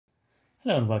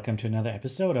Hello and welcome to another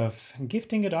episode of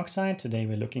Gifting Git Oxide. Today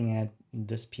we're looking at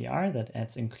this PR that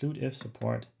adds includeIf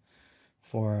support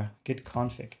for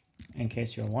git-config. In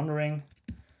case you're wondering,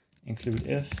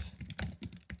 includeIf,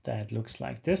 that looks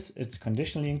like this. It's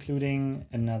conditionally including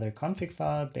another config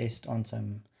file based on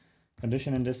some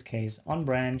condition, in this case on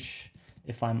branch.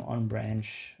 If I'm on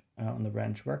branch, on the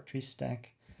branch worktree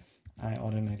stack, I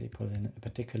automatically put in a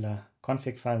particular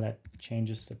config file that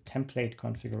changes the template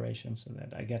configuration so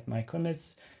that I get my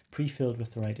commits pre-filled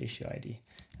with the right issue ID.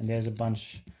 And there's a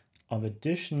bunch of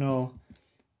additional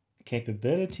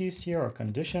capabilities here, or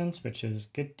conditions, which is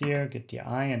git-dir,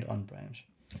 git-di, and on-branch.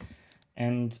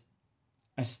 And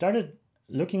I started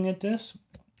looking at this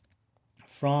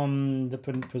from the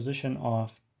position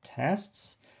of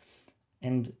tests,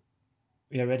 and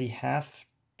we already have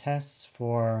tests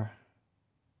for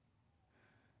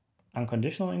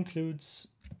unconditional includes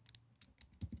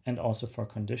and also for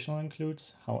conditional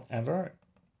includes. However,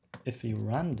 if we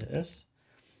run this,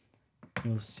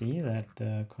 you'll see that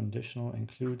the conditional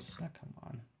includes, come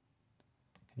on,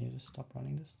 can you just stop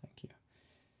running this? Thank you.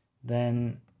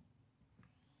 Then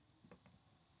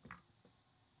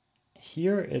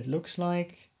here it looks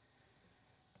like,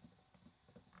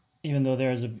 even though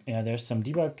there's some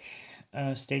debug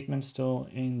statement still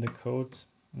in the code,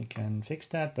 you can fix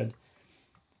that, but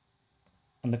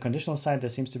on the conditional side, there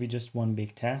seems to be just one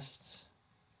big test,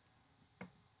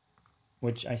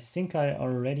 which I think I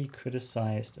already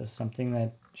criticized as something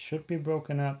that should be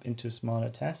broken up into smaller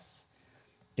tests,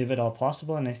 if at all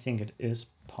possible. And I think it is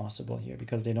possible here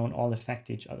because they don't all affect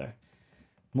each other.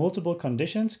 Multiple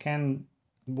conditions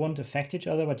won't affect each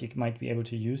other, but you might be able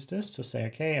to use this to say,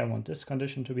 okay, I want this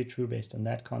condition to be true based on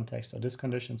that context, or this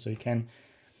condition. So you can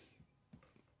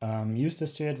use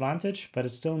this to your advantage, but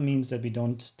it still means that we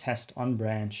don't test on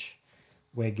branch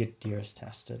where git-dir is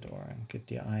tested, or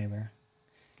git-di where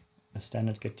the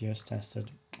standard git-dir is tested.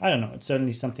 I don't know. It's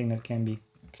certainly something that can be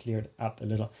cleared up a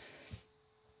little.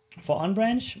 For on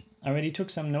branch, I already took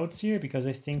some notes here because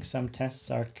I think some tests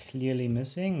are clearly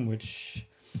missing, which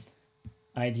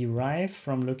I derive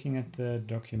from looking at the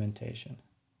documentation.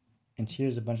 And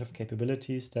here's a bunch of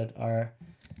capabilities that are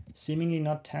seemingly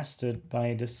not tested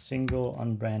by this single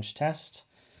on-branch test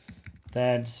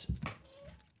that,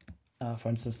 for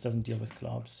instance, doesn't deal with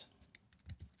globs,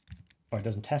 or it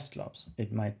doesn't test globs.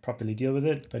 It might properly deal with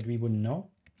it, but we wouldn't know.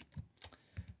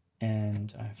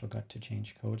 And I forgot to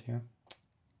change code here.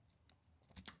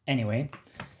 Anyway,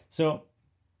 so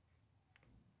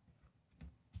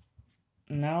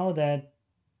now that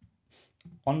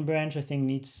on-branch, I think,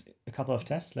 needs a couple of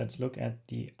tests, let's look at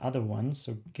the other ones.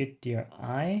 So git-dir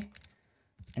I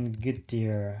and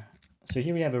git-dir. So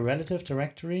here we have a relative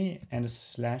directory and a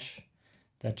slash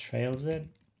that trails it.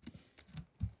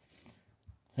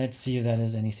 Let's see if that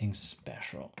is anything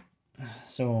special.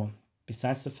 So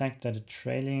besides the fact that it's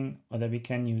trailing, or that we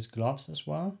can use globs as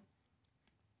well,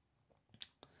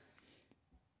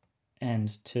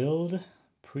 and tilde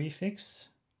prefix,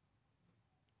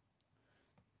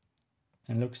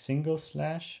 and look, single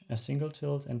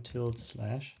tilde and tilde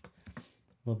slash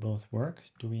will both work.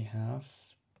 Do we have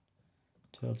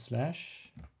tilde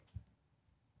slash?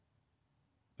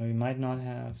 Or we might not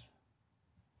have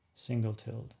single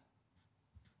tilde.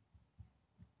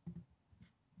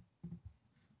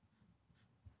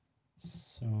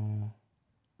 So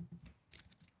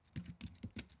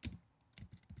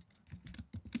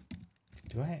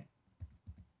why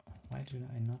do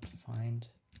I not find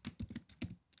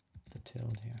the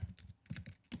tilde here?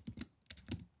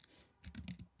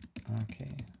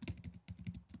 Okay,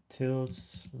 tilde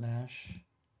slash,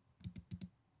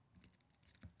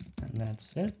 and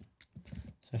that's it.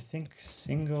 So I think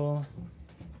single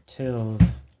tilde,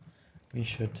 we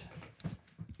should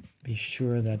be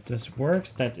sure that this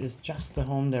works. That is just the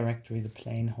home directory, the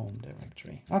plain home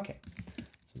directory. Okay,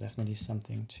 so definitely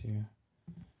something to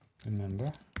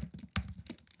remember.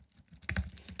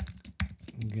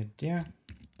 Git-dir.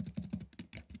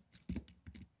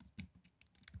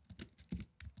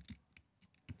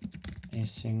 A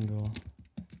single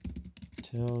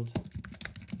tilde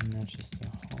matches the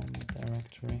home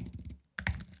directory.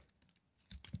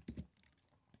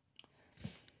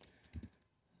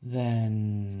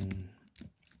 Then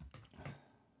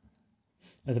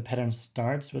the pattern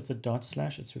starts with the dot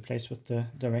slash. It's replaced with the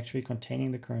directory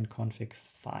containing the current config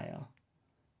file.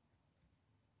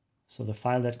 So the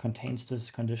file that contains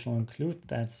this conditional include,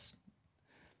 that's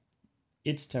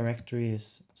its directory,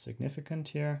 is significant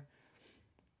here.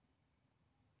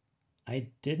 I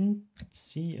didn't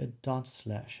see a dot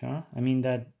slash, huh? I mean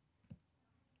that.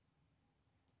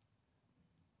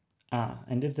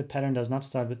 And if the pattern does not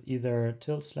start with either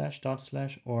tilde slash, dot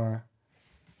slash, or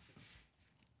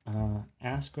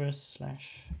asterisk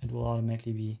slash, it will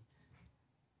automatically be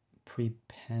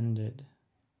prepended.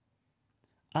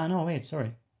 No, wait,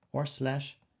 sorry. Or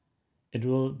slash, it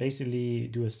will basically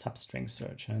do a substring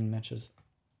search and matches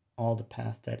all the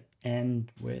paths that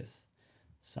end with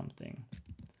something.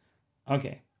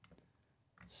 Okay,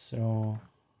 so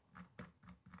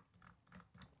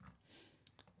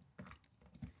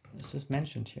this is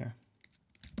mentioned here.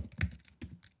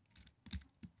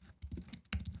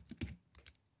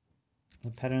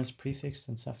 The pattern is prefixed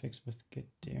and suffixed with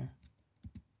git-dir.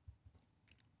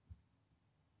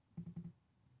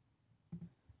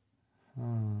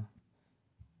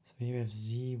 So here we have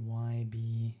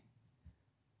ZYB.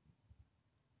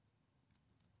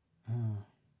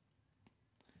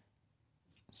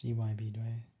 ZYB,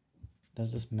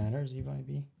 does this matter,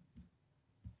 ZYB?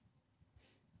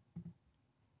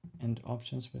 And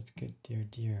options with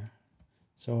git-dir.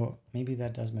 So maybe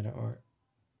that does matter, or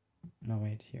no,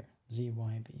 wait, here,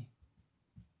 ZYB.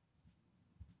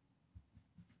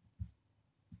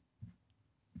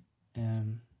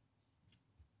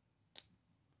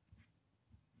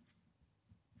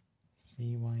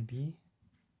 ZYB,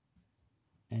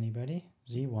 anybody?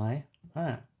 ZY,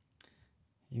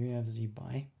 here we have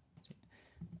ZBY.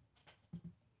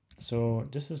 So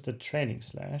this is the trailing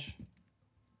slash,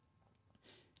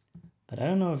 but I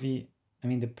don't know if I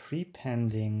mean the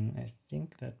prepending, I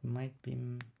think that might be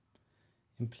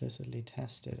implicitly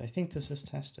tested. I think this is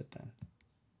tested then,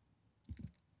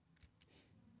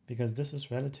 because this is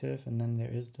relative and then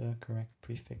there is the correct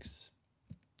prefix.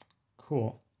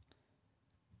 Cool.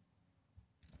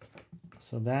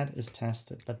 So that is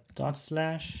tested, but dot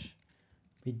slash,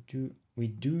 we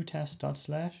do test dot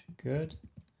slash, good.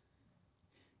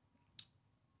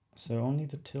 So only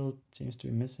the tilde seems to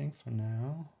be missing for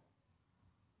now.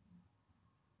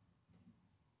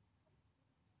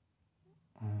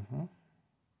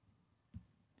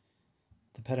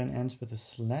 The pattern ends with a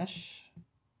slash.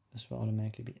 This will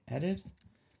automatically be added.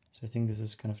 So I think this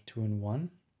is kind of 2 in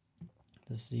 1.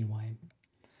 This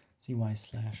ZY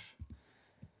slash.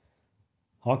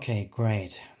 Okay,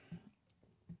 great.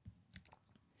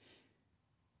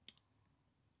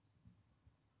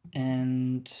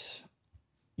 And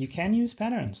you can use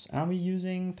patterns. Are we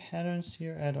using patterns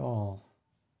here at all?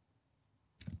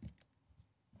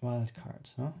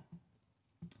 Wildcards, huh?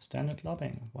 Standard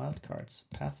lobbing, wildcards,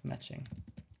 path matching.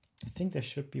 I think there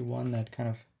should be one that kind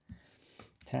of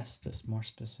tests this more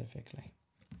specifically.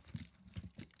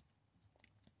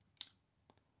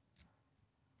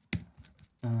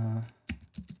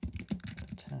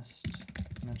 Test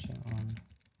matching on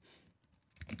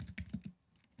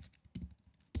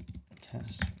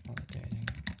test validating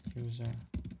user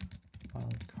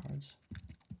wildcards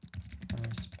are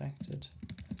respected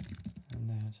and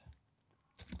that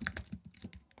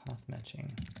path matching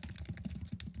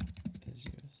is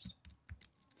used.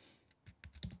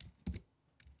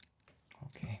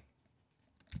 Okay.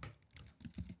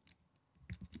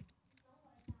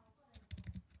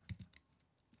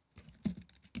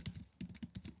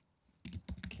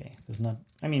 Okay, there's not,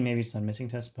 I mean, maybe it's not missing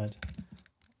test, but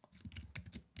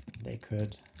they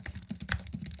could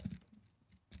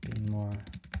be more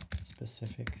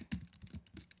specific.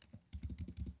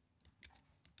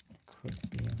 Could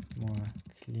be more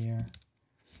clear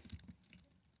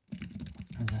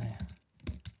as I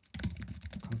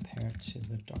compare to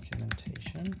the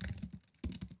documentation.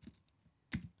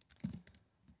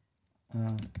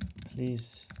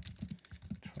 Please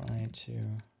try to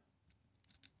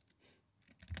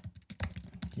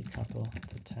decouple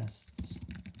the tests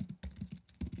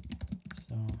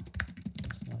so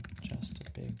it's not just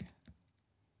a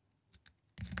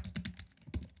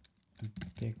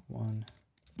big one,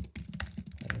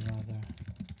 but rather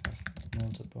have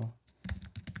multiple,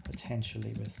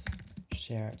 potentially with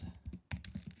shared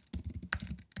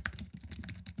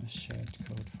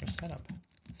code for setup,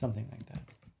 something like that.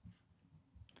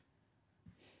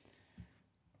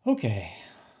 Okay.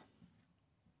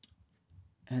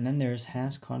 And then there's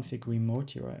has-config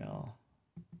remote URL.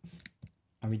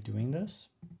 Are we doing this?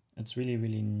 It's really,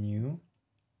 really new.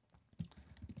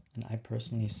 And I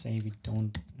personally say we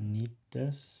don't need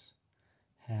this.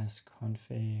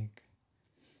 Has-config.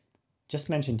 Just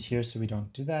mentioned here, so we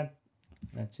don't do that.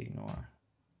 Let's ignore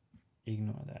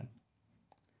that.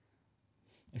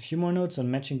 A few more notes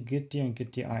on matching git-dir and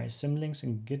git-dir. Symlinks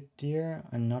and git-dir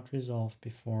are not resolved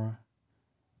before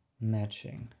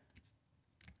matching.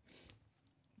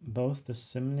 Both the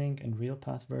symlink and real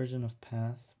path version of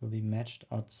path will be matched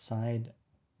outside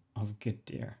of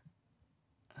git-dir.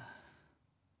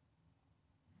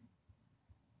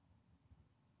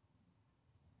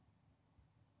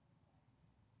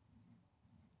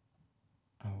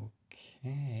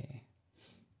 Okay.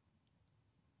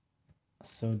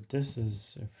 So this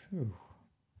is, whew.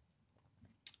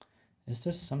 Is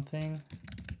this something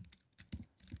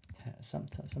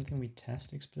we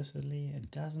test explicitly? It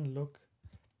doesn't look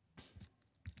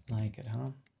like it, huh?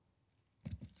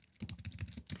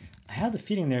 I have the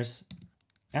feeling there's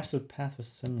absolute path with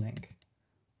symlink.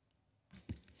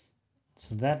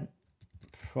 So that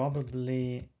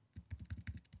probably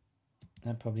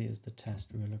is the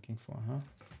test we were looking for, huh?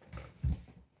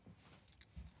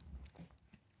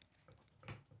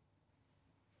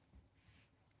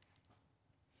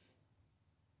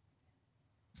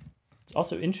 It's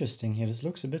also interesting here. This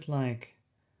looks a bit like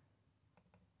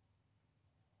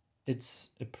it's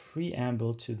a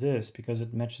preamble to this because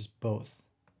it matches both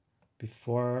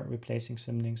before replacing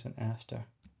symlinks and after.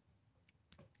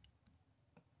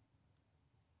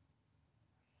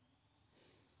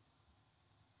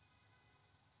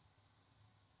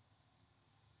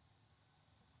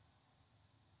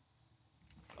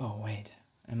 Oh, wait,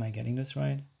 am I getting this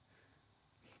right?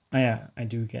 Oh yeah, I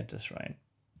do get this right.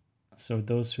 So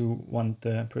those who want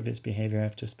the previous behavior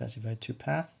have to specify two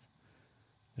paths,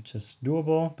 which is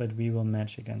doable, but we will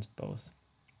match against both.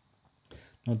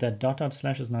 Note that ..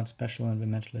 slash is not special and we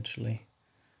match literally,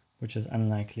 which is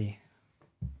unlikely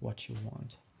what you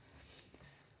want.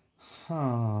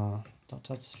 Huh, ..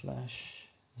 slash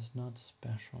is not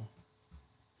special.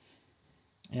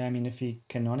 Yeah, I mean, if we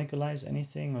canonicalize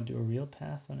anything or do a real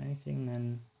path on anything,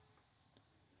 then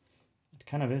it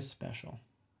kind of is special.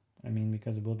 I mean,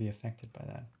 because it will be affected by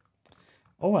that.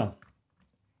 Oh well.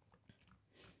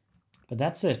 But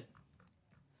that's it.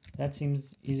 That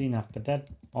seems easy enough, but that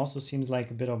also seems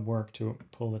like a bit of work to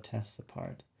pull the tests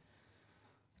apart.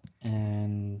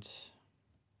 And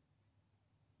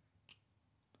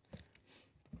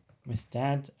with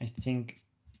that, I think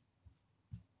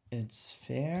it's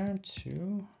fair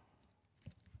to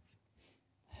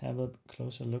have a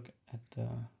closer look at the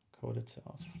code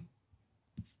itself.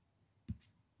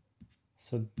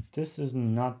 So this is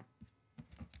not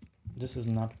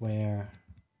where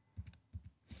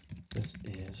this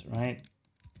is, right?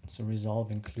 So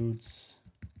resolve includes,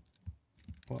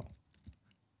 well,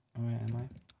 where am I?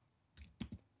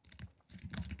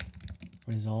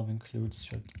 Resolve includes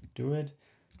should do it.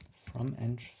 From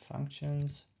end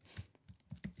functions.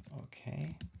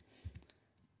 Okay.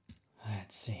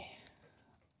 Let's see.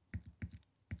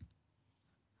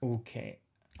 Okay.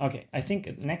 Okay, I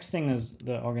think next thing is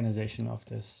the organization of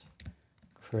this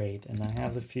crate, and I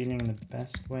have the feeling the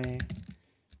best way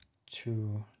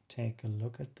to take a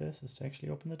look at this is to actually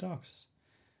open the docs.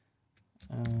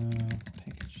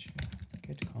 Package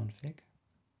git-config.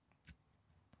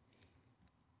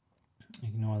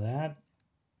 Ignore that.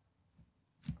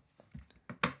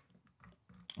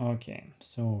 Okay,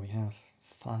 so we have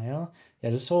file.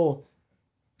 Yeah, this whole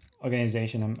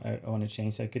organization, I want to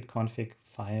change that git-config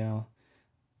file.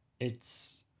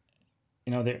 It's,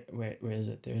 you know, there. Where is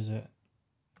it? There's a.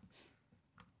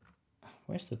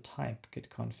 Where's the type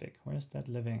git-config? Where's that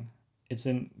living? It's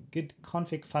in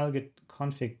git-config file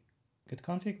git-config.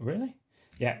 Git-config? Really?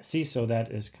 Yeah. See, so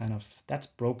that is kind of, that's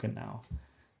broken now.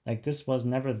 Like this was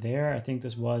never there. I think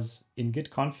this was in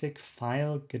git-config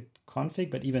file git-config,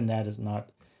 but even that is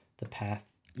not the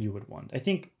path you would want. I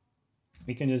think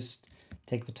we can just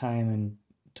take the time and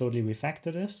totally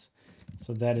refactor this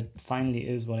so that it finally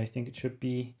is what I think it should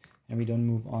be, and we don't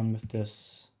move on with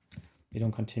this. We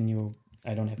don't continue.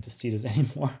 I don't have to see this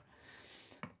anymore.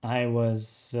 I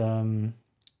was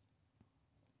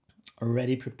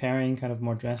already preparing kind of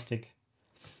more drastic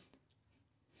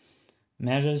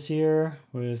measures here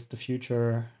with the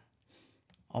future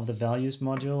of the values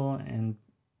module, and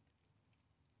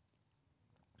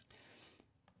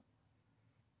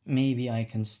maybe I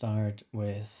can start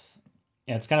with,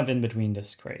 yeah, it's kind of in between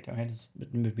this crate, right? It's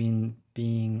in between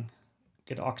being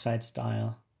Git oxide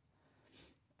style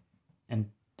and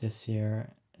this here.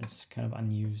 It's kind of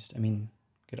unused. I mean,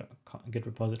 Git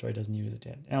repository doesn't use it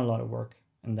yet, and a lot of work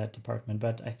in that department,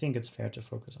 but I think it's fair to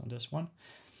focus on this one.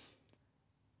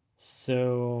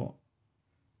 So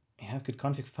we have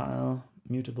git-config file,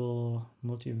 mutable,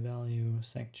 multi-value,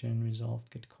 section, resolved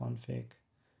git-config,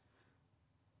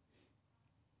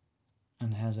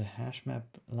 and has a hash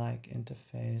map-like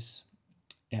interface.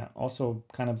 Yeah, also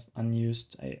kind of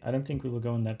unused. I don't think we will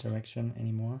go in that direction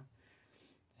anymore.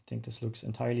 I think this looks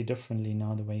entirely differently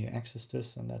now the way you access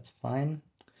this, and that's fine.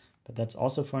 But that's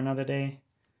also for another day.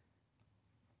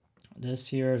 This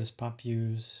here, this pub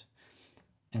use,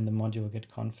 and the module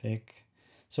git-config.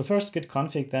 So first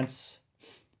git-config, this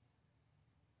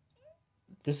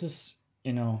is,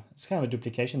 you know, it's kind of a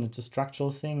duplication. It's a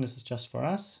structural thing. This is just for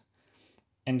us.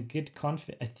 And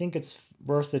git-config, I think it's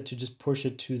worth it to just push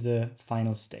it to the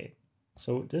final state.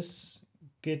 So this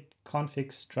git-config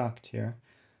struct here,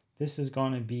 this is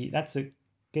going to be, that's a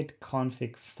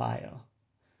git-config file.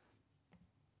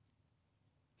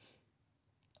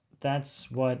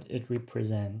 That's what it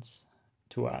represents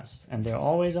to us. And they're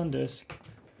always on disk.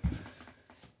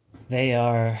 They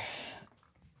are,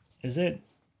 is it,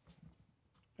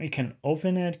 we can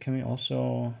open it. Can we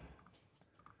also,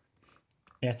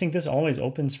 yeah, I think this always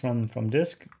opens from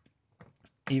disk,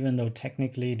 even though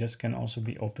technically this can also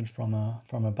be opened from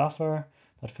a buffer.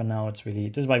 But for now, it's really,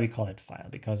 this is why we call it file,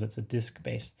 because it's a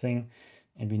disk-based thing,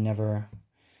 and we never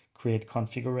create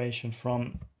configuration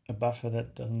from a buffer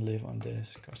that doesn't live on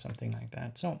disk or something like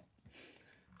that. So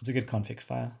it's a git-config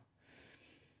file.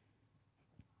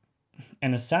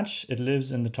 And as such, it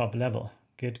lives in the top level,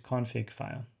 git-config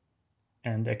file.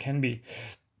 And there can be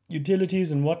utilities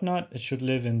and whatnot. It should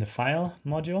live in the file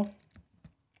module.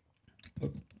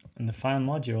 And the file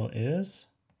module is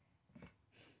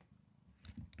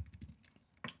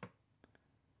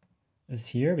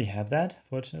here. We have that,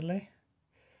 fortunately.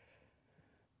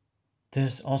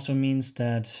 This also means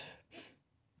that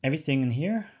everything in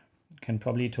here can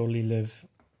probably totally live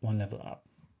one level up.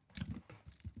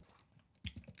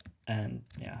 And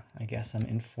yeah, I guess I'm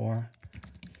in for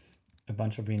a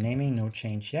bunch of renaming, no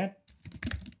change yet.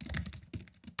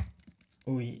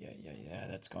 Oh yeah,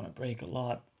 that's gonna break a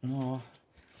lot. No.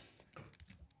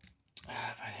 But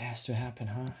it has to happen,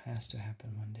 huh? It has to happen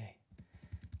one day.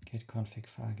 Git-config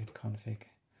file, git-config.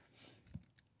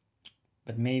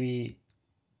 But maybe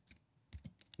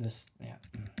this, yeah,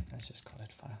 let's just call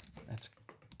it file. Let's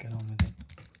get on with it.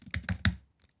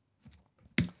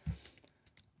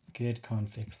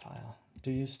 Git-config file.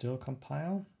 Do you still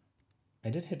compile? I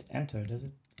did hit enter. Does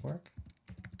it work?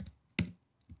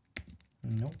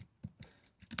 Nope.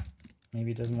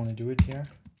 Maybe it doesn't want to do it here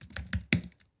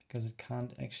because it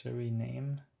can't actually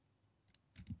rename.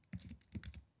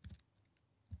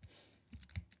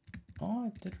 Oh,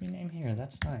 it did rename here.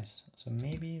 That's nice. So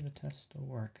maybe the test will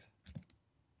work.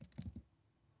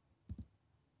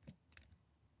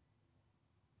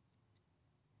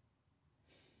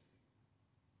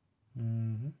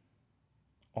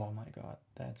 Oh my god,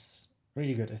 that's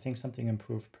really good. I think something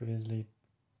improved. Previously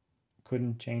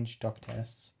couldn't change doc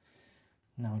tests.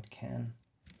 Now it can.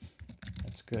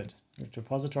 That's good. Which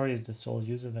repository is the sole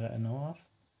user that I know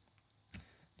of?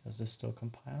 Does this still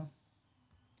compile?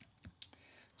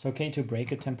 It's okay to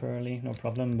break it temporarily, no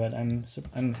problem, but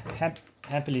I'm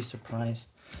happily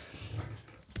surprised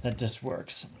that this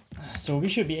works. So we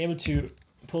should be able to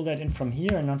pull that in from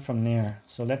here and not from there.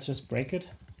 So let's just break it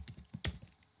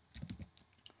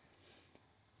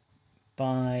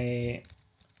by,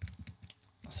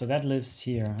 so that lives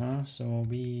here, huh? So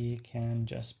we can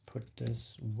just put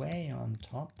this way on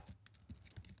top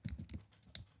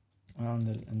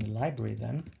in the library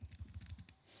then.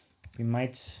 We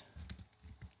might,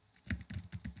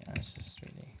 yeah, let's just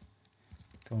really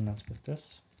go nuts with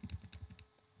this.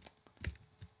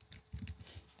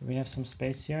 Do we have some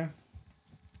space here?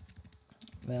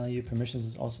 Value permissions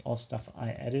is also all stuff I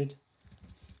added.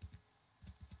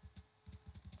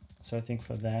 So I think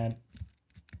for that,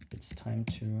 it's time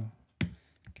to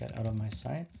get out of my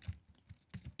site.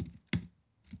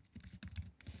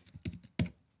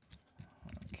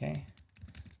 Okay,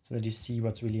 so that you see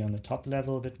what's really on the top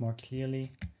level a bit more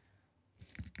clearly.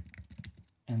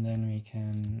 And then we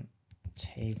can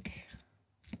take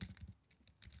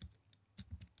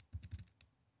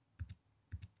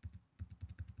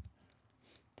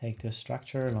the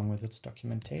structure along with its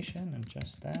documentation and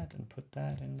just that, and put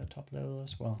that in the top level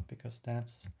as well, because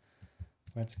that's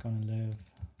where it's going to live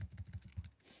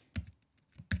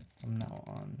from now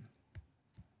on.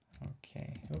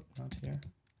 Okay, oh, not here.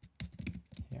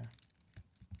 Here.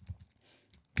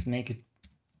 Let's make it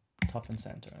top and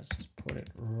center. Let's just put it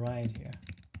right here.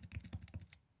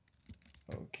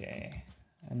 Okay,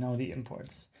 and now the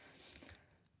imports.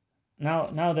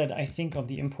 Now that I think of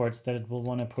the imports that it will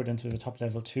want to put into the top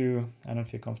level too, I don't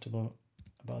feel comfortable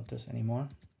about this anymore.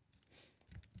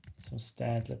 So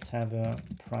instead, let's have a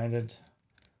private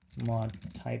mod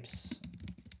types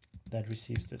that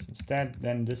receives this instead.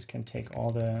 Then this can take all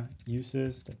the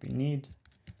uses that we need.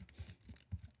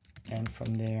 And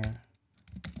from there,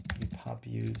 we pop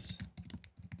use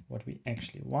what we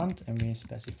actually want, and we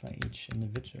specify each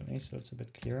individually, so it's a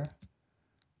bit clearer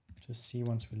to see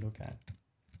once we look at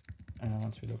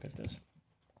this.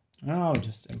 Oh,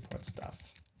 just import stuff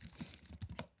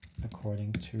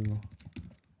according to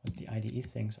what the IDE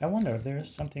thinks. I wonder if there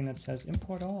is something that says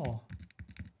import all.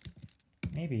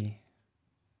 Maybe.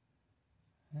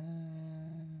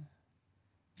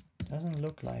 Doesn't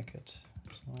look like it.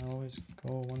 So I always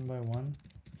go one by one.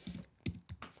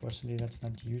 Fortunately, that's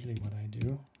not usually what I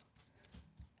do.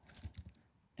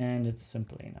 And it's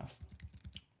simple enough.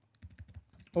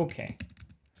 Okay.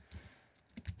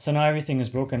 So now everything is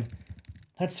broken.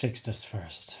 Let's fix this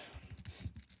first.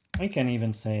 We can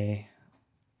even say,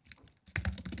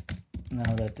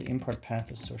 now that the import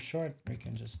path is so short, we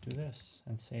can just do this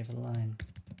and save a line.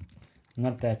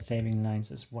 Not that saving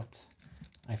lines is what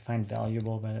I find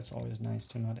valuable, but it's always nice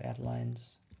to not add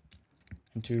lines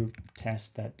and to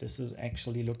test that this is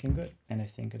actually looking good. And I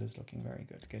think it is looking very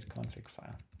good. Git-config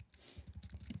file.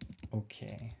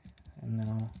 Okay. And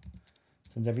now,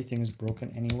 since everything is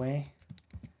broken anyway,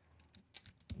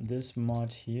 this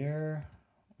mod here,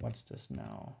 what's this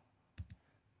now?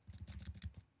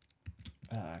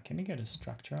 Can we get a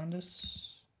structure on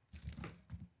this?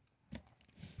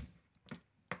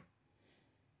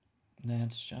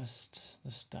 That's just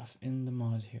the stuff in the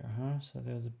mod here, huh? So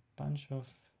there's a bunch of,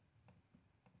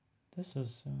 this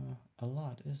is a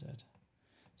lot, is it?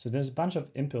 So there's a bunch of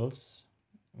impulse.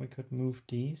 We could move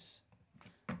these.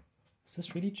 Is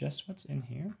this really just what's in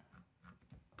here?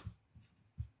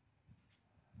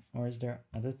 Or is there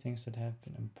other things that have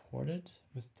been imported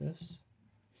with this?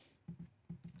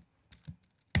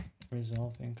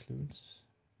 Resolve includes.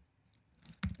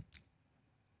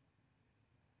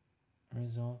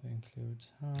 Resolve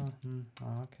includes.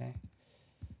 Okay.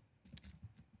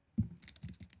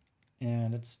 Yeah,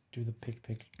 let's do the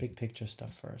big picture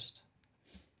stuff first.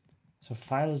 So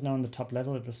file is now on the top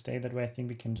level. It will stay that way. I think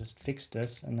we can just fix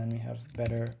this and then we have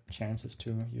better chances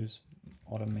to use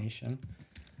automation.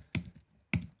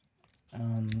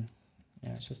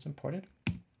 Yeah, it's just imported.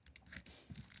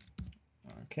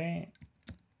 Okay.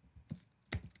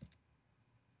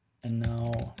 And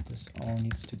now this all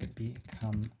needs to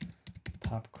become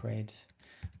pub crate.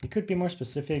 We could be more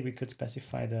specific. We could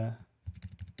specify the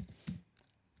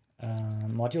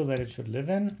module that it should live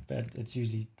in, but it's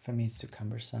usually, for me, it's too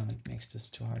cumbersome. It makes this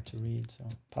too hard to read. So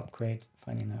pub crate,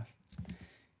 fine enough.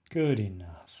 Good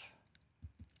enough.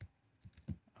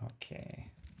 Okay.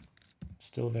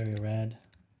 Still very red,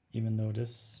 even though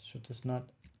this should just not.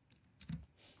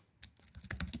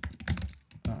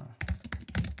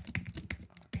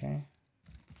 Okay.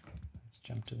 Let's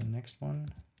jump to the next one.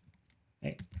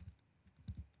 Hey.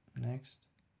 Next.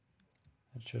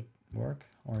 That should work,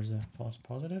 or is it false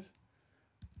positive?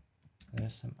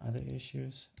 There's some other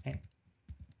issues. Hey.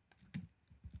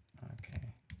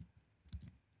 Okay.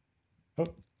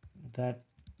 Oh, that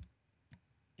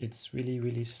it's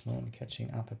really slow in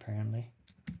catching up apparently.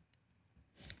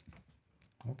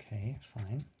 Okay,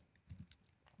 fine.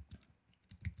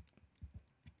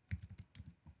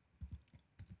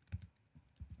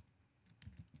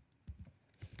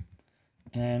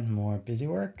 And more busy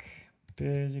work.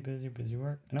 Busy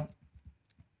work. No.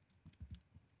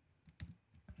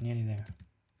 Nearly there,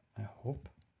 I hope.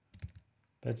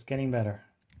 But it's getting better.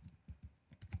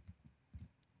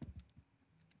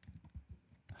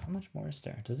 How much more is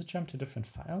there? Does it jump to different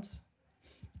files?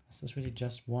 Is this really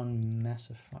just one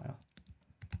massive file?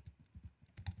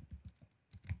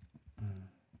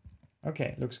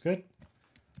 Okay, looks good.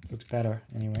 Looks better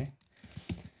anyway.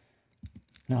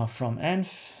 Now from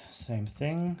env, same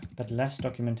thing, but less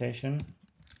documentation.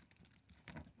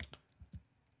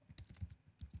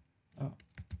 Oh.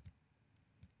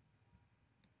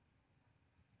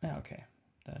 Yeah, okay,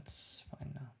 that's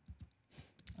fine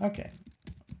now. Okay,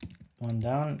 one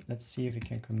down. Let's see if we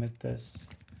can commit this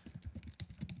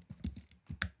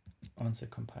once it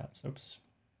compiles. Oops.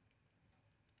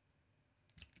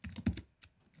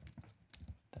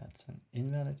 That's an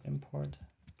invalid import.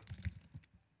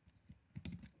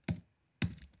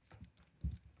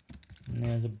 And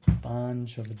there's a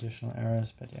bunch of additional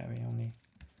errors, but yeah, we only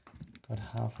got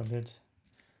half of it.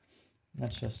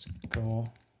 Let's just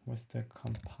go with the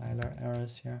compiler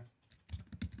errors here.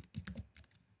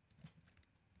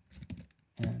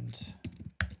 And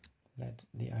let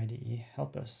the IDE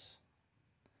help us.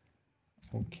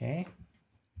 Okay.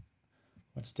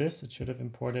 What's this? It should have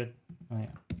imported. Oh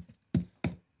yeah.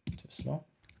 Too slow.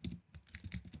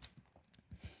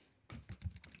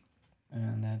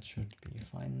 And that should be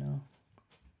fine now.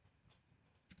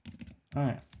 All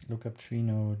right. Lookup tree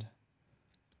node.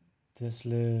 This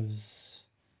lives.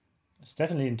 It's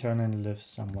definitely internally lives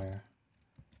somewhere.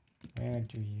 Where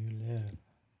do you live?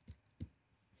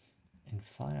 In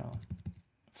file.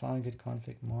 File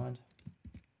git-config mod.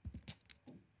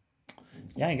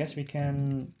 Yeah, I guess we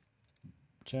can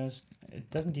just, it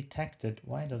doesn't detect it.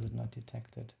 Why does it not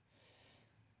detect it?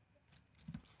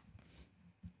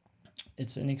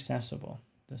 It's inaccessible.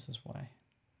 This is why.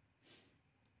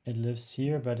 It lives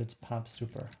here, but it's pub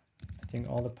super. think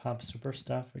all the pub super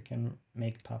stuff we can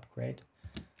make pub crate.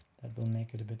 That will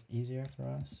make it a bit easier for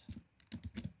us.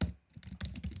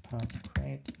 Pub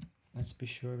crate. Let's be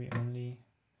sure we only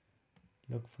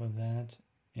look for that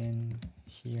in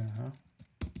here, huh?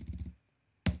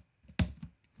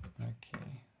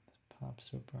 Okay, pub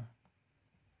super.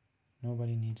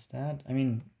 Nobody needs that. I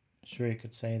mean, sure, you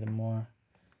could say the more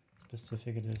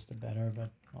specific it is, the better,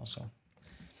 but also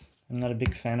I'm not a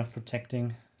big fan of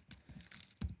protecting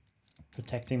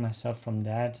myself from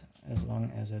that. As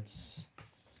long as it's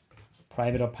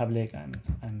private or public,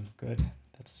 I'm good.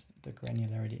 That's the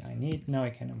granularity I need. Now I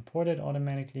can import it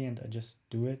automatically, and I just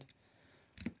do it.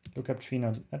 Lookup tree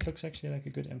node. That looks actually like a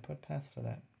good import path for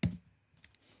that.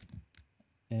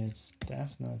 It's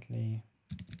definitely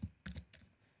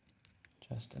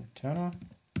just internal.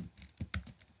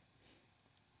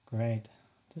 Great.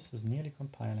 This is nearly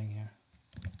compiling here.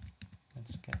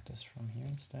 Let's get this from here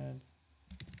instead.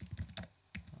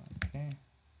 Okay.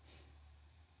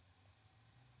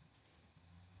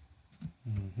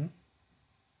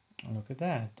 Look at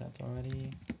that. That already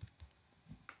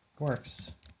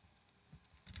works.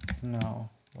 Now,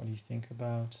 what do you think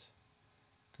about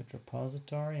Git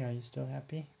repository? Are you still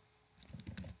happy?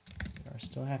 You are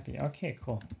still happy. Okay,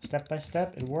 cool. Step by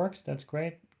step, it works. That's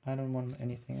great. I don't want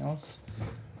anything else.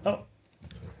 Oh,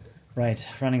 right.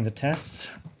 Running the tests.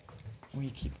 We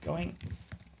keep going.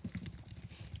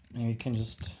 Maybe we can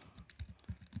just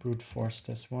brute force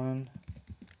this one.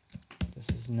 This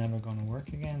is never going to work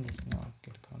again. This is not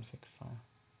git-config file.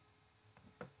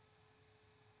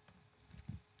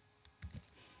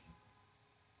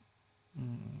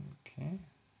 Okay.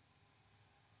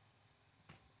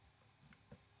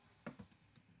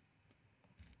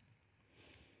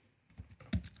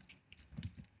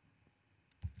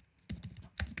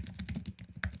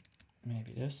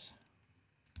 Maybe this.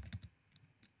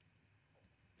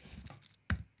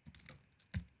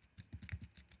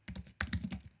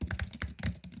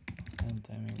 And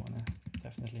then we want to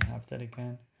definitely have that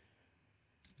again.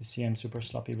 You see I'm super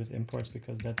sloppy with imports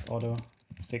because that's auto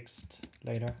fixed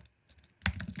later.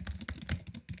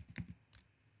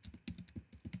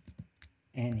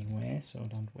 Anyway, so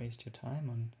don't waste your time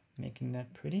on making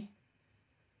that pretty.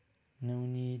 No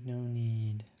need, no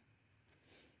need.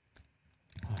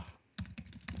 Oh,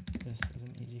 this is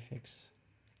an easy fix.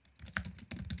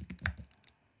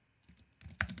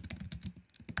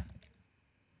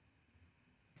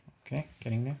 Okay,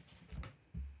 getting there.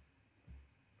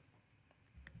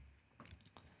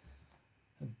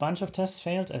 A bunch of tests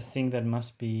failed. I think that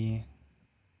must be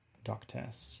doc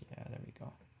tests. Yeah, there we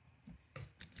go.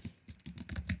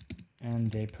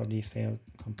 And they probably failed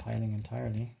compiling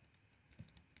entirely.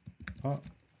 Oh.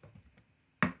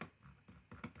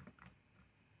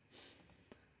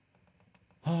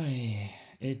 Hi.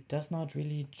 It does not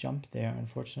really jump there,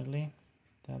 unfortunately.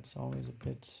 That's always a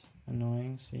bit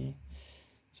annoying, see?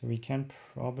 So we can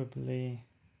probably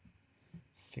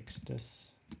fix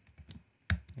this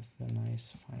with the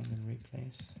nice find and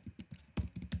replace.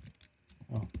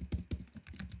 Oh,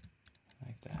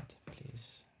 like that,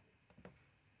 please.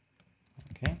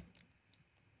 Okay.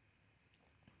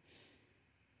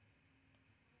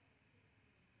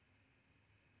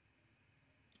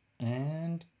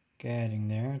 And getting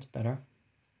there, it's better.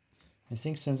 I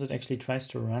think since it actually tries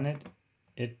to run it,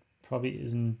 it probably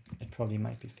isn't, it probably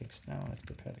might be fixed now. Let's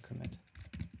prepare the commit.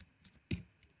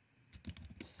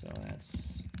 So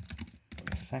that's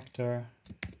refactor.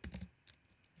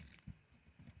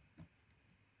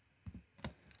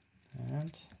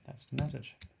 And that's the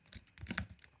message.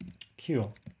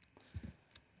 Cool.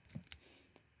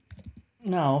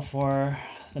 Now for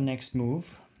the next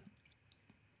move,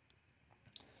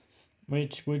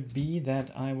 which would be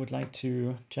that I would like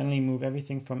to generally move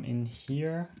everything from in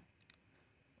here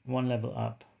one level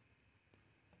up.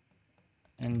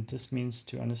 And this means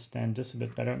to understand this a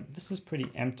bit better. This is pretty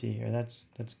empty here.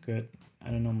 That's good. I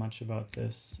don't know much about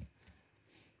this.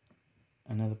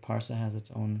 Another parser has its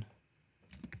own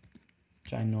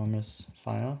ginormous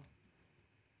file.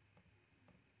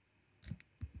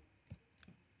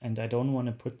 And I don't want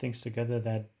to put things together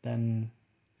that then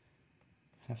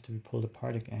have to be pulled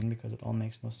apart again because it all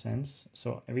makes no sense.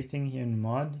 So everything here in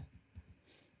mod,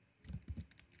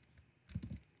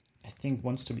 I think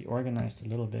wants to be organized a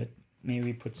little bit. Maybe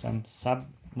we put some sub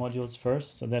modules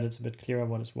first so that it's a bit clearer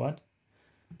what is what.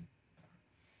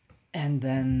 And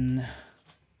then,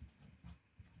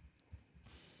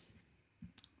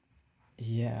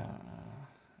 yeah.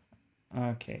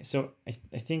 Okay, so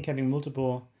I think having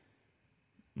multiple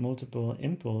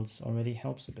impulse already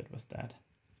helps a bit with that.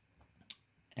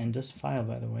 And this file,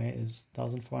 by the way, is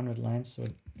 1400 lines, so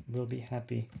it will be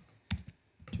happy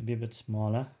to to be a bit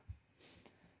smaller.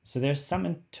 So there's some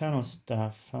internal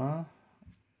stuff, huh?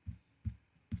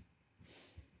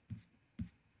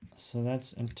 So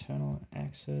that's internal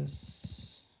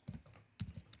access.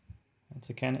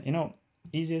 That's a kind of, you know,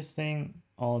 easiest thing,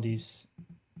 all these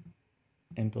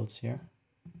inputs here,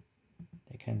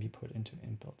 they can be put into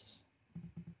inputs.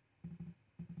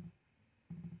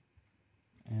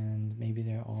 And maybe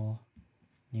they're all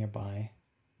nearby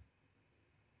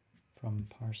from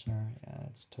parser. Yeah,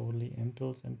 it's totally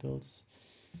inputs,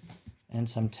 and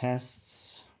some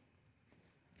tests.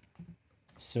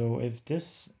 So if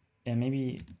this, yeah,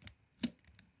 maybe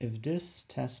if this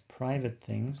tests private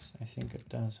things, I think it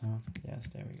does, huh? Yes,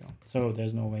 there we go. So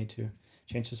there's no way to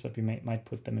change this, but we might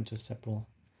put them into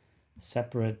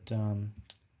separate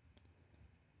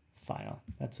file.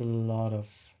 That's a lot of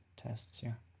tests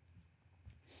here.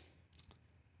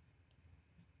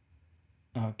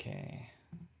 Okay,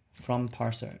 from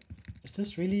parser. Is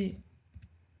this really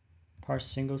parse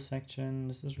single section?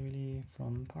 This is really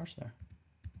from parser.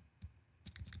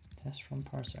 Test from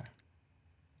parser.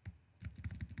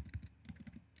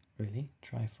 Really?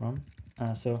 Try from?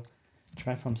 So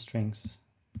try from strings.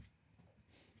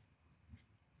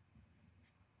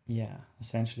 Yeah,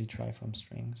 essentially try from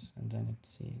strings, and then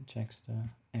it checks the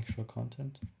actual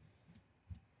content.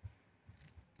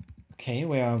 Okay,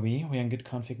 where are we? We're in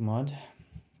git-config mod.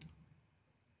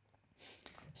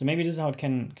 So maybe this is how it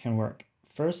can work.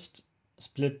 First,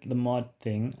 split the mod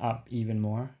thing up even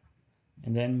more,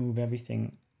 and then move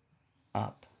everything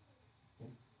up.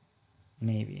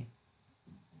 Maybe.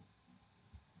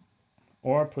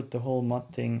 Or put the whole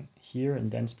mod thing here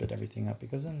and then split everything up,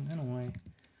 because then, I don't know,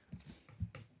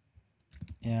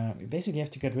 yeah, we basically have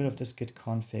to get rid of this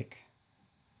git-config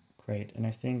crate, and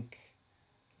I think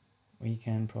we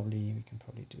can probably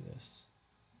do this.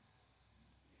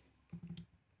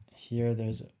 Here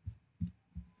there's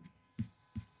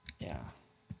yeah,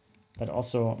 but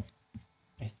also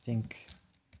I think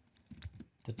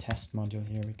the test module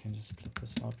here, we can just split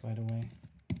this out right away.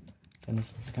 Then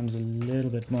this becomes a little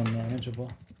bit more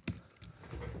manageable.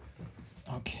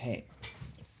 Okay.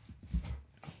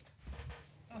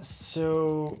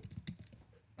 So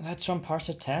that's from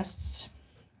parser tests.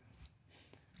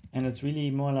 And it's really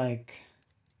more like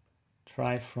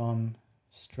try from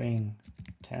string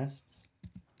tests.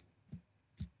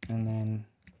 And then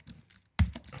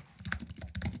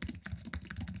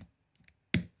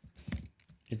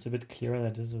it's a bit clearer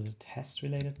that this is a test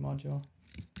related module,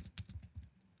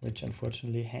 which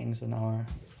unfortunately hangs in our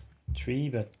tree,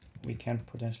 but we can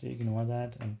potentially ignore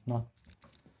that and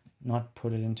not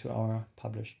put it into our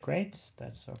published grades.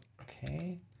 That's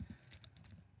okay.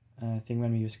 I think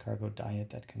when we use cargo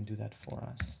diet, that can do that for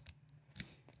us.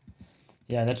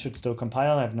 Yeah, that should still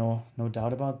compile. I have no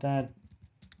doubt about that.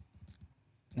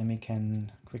 Then we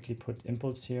can quickly put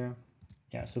inputs here.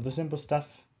 Yeah, so the simple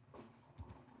stuff,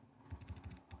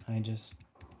 I just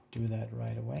do that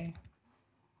right away.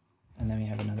 And then we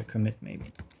have another commit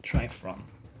maybe. Try from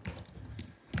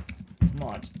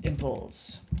mod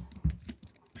impulse.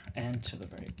 And to the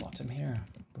very bottom here.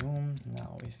 Boom.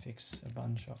 Now we fix a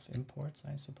bunch of imports,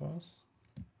 I suppose.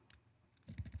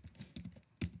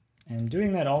 And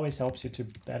doing that always helps you to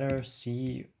better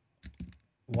see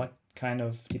what kind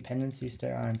of dependencies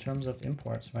there are in terms of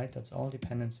imports, right? That's all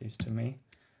dependencies to me.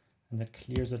 And that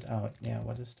clears it out. Yeah,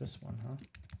 what is this one, huh?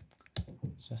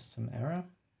 It's just some error.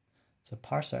 It's a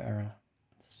parser error.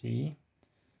 See,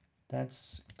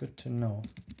 that's good to know.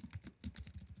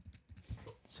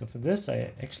 So for this,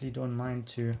 I actually don't mind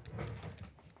to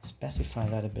specify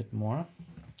that a bit more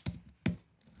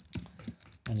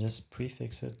and just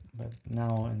prefix it. But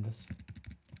now in this,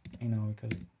 you know,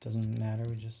 because it doesn't matter,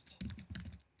 we just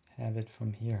have it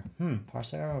from here.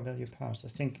 Parser error or value parse? I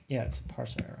think, yeah, it's a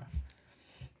parser error.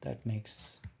 That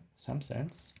makes some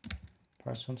sense.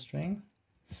 Parse from string.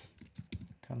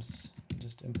 Comes,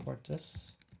 just import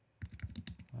this.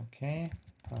 Okay,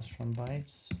 parse from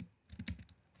bytes.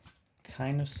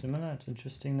 Kind of similar. It's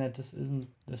interesting that this isn't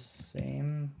the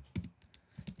same.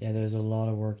 Yeah, there's a lot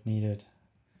of work needed.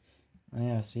 Oh,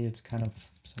 yeah, see, it's kind of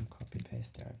some copy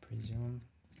paste there, I presume.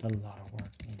 A lot of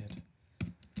work needed.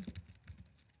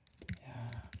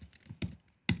 Yeah.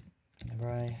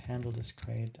 Whenever I handle this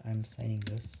crate, I'm saying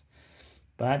this.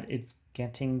 But it's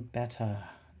getting better.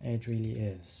 It really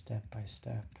is, step by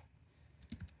step.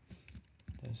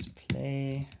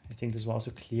 Display. I think this will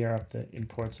also clear up the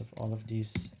imports of all of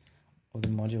these, of the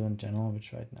module in general,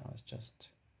 which right now is just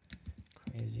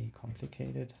crazy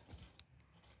complicated.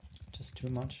 Just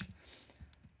too much.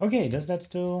 Okay, does that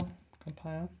still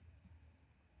compile?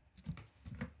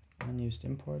 Unused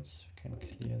imports, we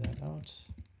can clear that out.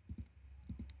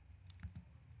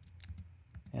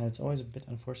 Yeah, it's always a bit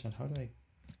unfortunate. How do I...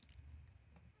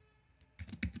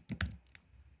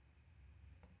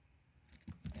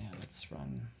 Yeah, let's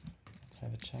run. Let's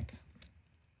have a check.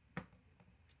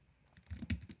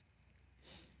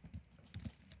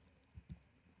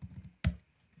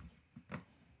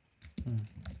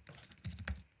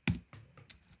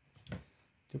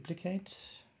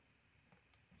 Duplicate.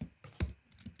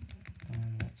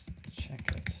 And let's check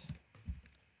it.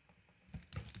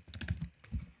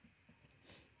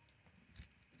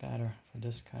 Better for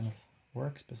this kind of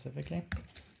work specifically.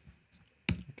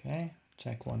 Okay,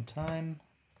 check one time.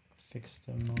 Fix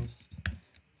the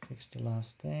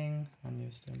last thing.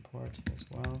 Unused import as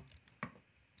well.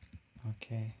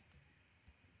 Okay.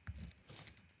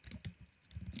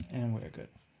 And we're good.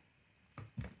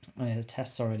 Oh yeah, the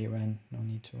tests already ran. No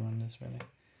need to run this really.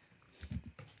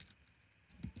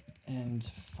 And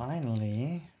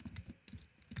finally,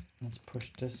 let's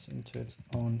push this into its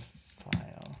own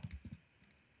file.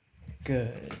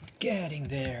 Good, getting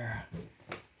there.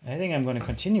 I think I'm going to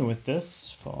continue with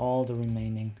this for all the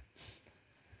remaining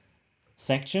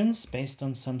sections based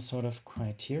on some sort of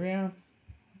criteria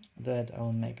that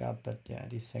I'll make up. But yeah,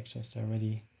 these sections are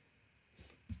already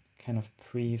kind of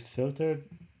pre-filtered.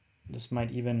 This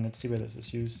might even, let's see where this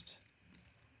is used.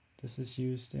 This is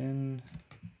used in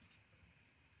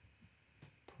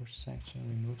push section,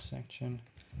 remove section.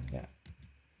 Yeah.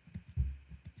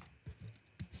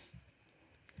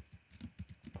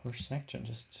 Push section,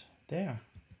 just there.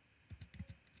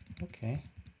 Okay.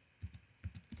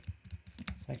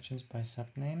 Sections by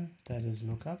subname, that is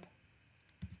lookup.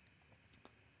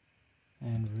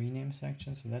 And rename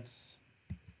section, so that's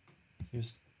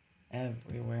used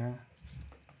everywhere.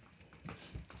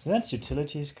 So that's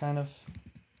utilities, kind of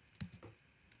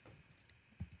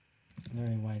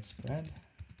very widespread.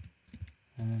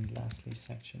 And lastly,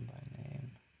 section by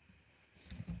name.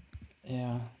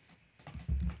 Yeah.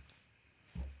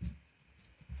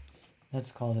 Let's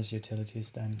call this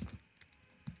utilities then.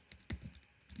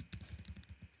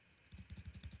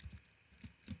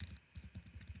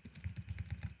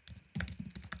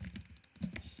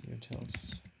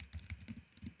 Utils.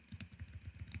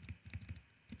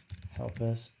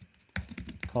 Helpers.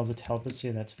 It calls it helpers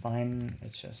here, that's fine.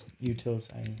 It's just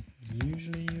utils I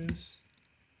usually use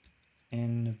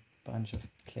in a bunch of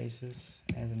places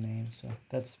as a name, so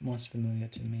that's most familiar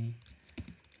to me.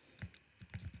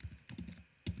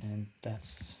 And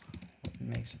that's what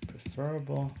makes it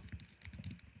preferable.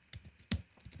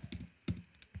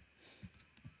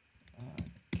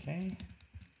 Okay.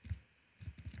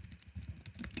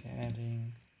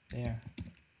 Getting there.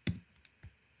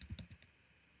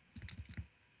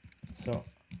 So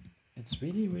it's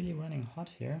really running hot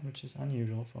here, which is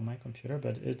unusual for my computer,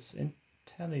 but it's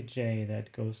IntelliJ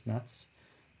that goes nuts.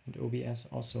 And OBS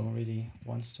also really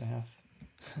wants to have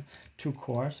 2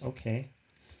 cores. Okay.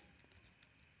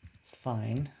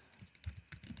 Fine.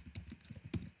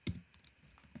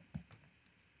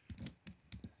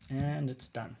 And it's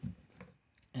done.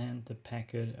 And the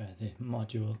packet, the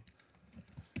module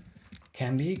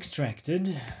can be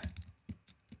extracted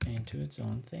into its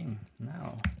own thing.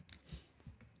 Now,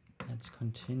 let's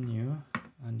continue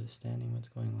understanding what's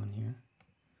going on here.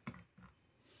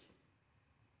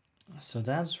 So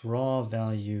that's raw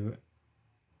value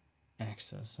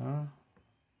access, huh?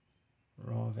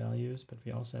 Raw values, but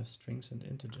we also have strings and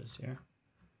integers here,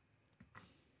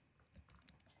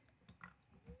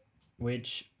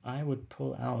 which I would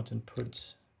pull out and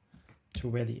put to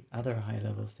where the other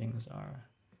high-level things are,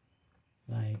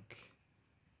 like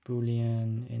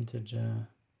Boolean, integer,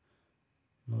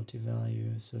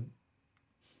 multi-value. So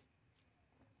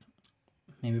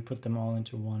maybe put them all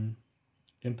into one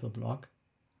impl block.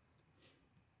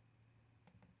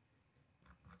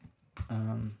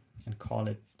 And call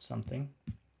it something.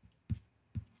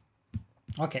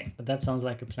 Okay, but that sounds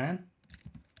like a plan.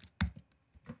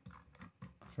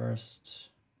 First,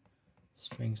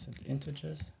 strings and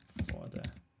integers for the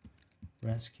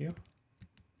rescue.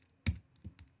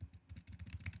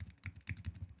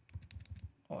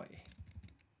 Oi.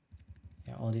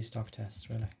 Yeah, all these doc tests,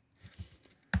 really.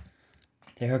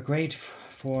 They are great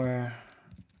for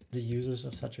the users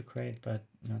of such a crate, but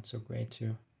not so great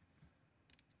to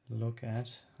look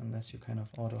at unless you kind of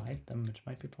auto hide them, which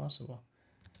might be possible.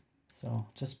 So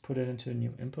just put it into a new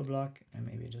impl block and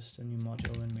maybe just a new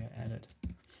module when we add it.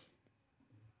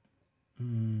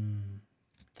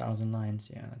 1000 lines,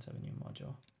 yeah, let's have a new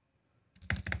module.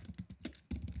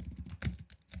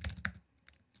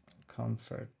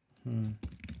 Comfort,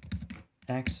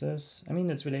 access, I mean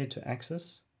it's related to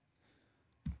access.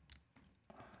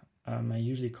 I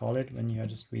usually call it when you're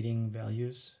just reading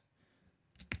values.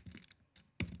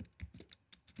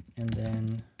 And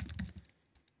then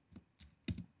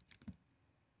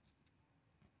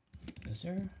is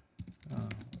there? Oh,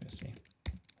 let's see.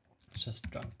 Let's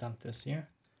just dump this here.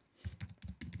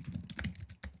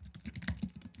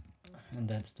 And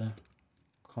that's the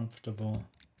comfortable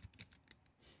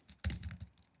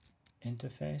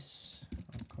interface,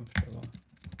 or comfortable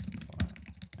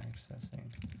for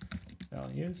accessing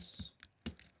values.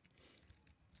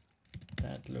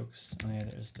 That looks, oh yeah,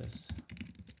 there's this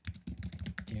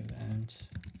event.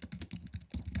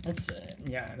 Let's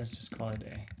yeah, let's just call it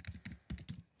a.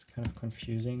 It's kind of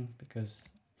confusing because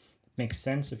it makes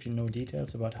sense if you know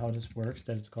details about how this works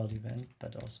that it's called event,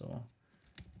 but also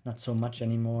not so much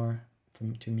anymore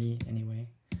to me anyway.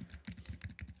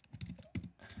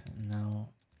 And now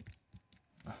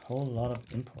a whole lot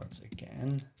of imports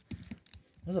again.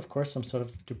 There's of course some sort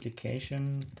of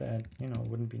duplication that, you know,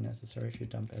 wouldn't be necessary if you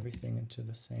dump everything into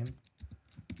the same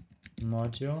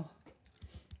module.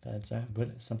 That's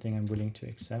something I'm willing to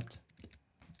accept.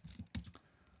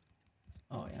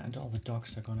 Oh yeah, and all the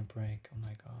docs are gonna break. Oh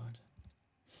my god.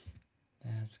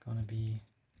 That's gonna be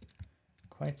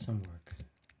quite some work.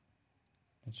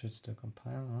 It should still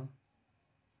compile, huh?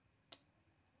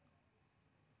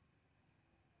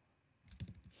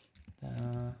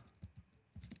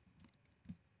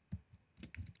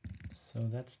 So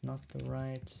that's not the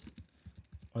right,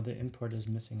 or the import is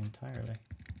missing entirely.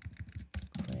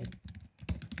 Create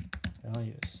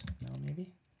values. No, maybe?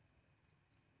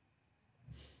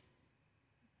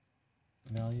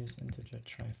 Values integer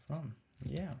try from.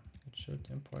 Yeah, it should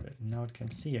import it. Now it can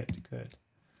see it. Good.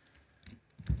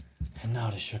 And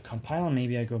now this should compile.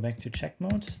 Maybe I go back to check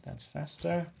mode. That's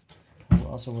faster. I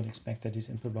also would expect that these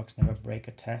input blocks never break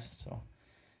a test, so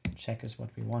check is what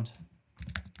we want.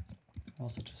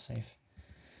 Also to save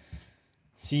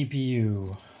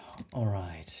CPU. All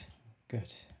right,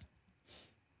 good.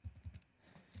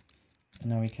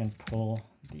 And now we can pull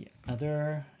the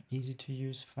other easy to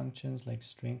use functions like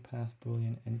string path,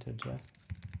 boolean, integer.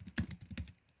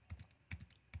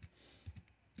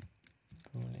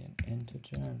 Boolean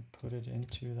integer and put it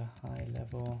into the high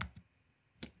level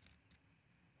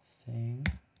thing.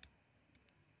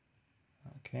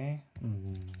 Okay,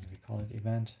 we call it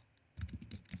event.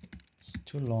 It's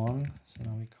too long, so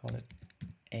now we call it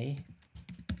A.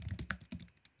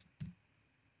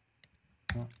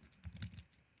 Oh.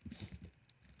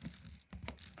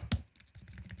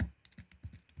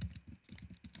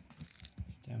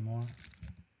 Is there more?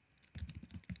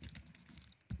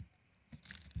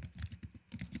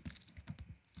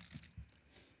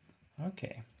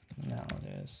 Okay, now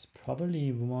there's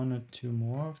probably one or two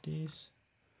more of these,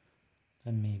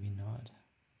 but maybe not.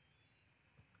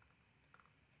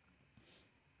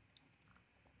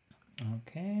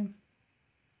 Okay.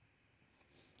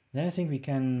 Then I think we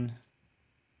can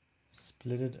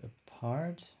split it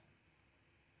apart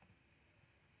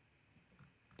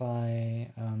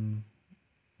by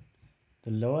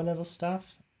the lower level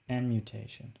stuff and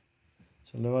mutation.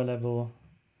 So lower level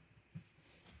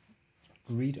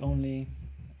read only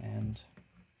and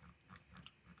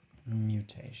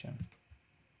mutation.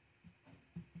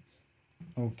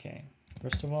 Okay,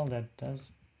 first of all, that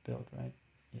does build, right?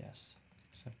 Yes,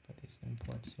 except for these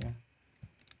imports here.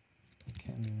 They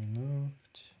can be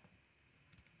removed.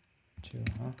 Two,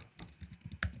 huh?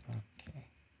 Okay.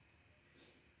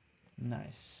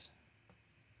 Nice.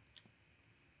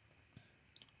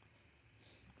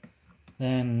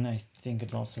 Then I think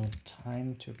it's also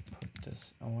time to put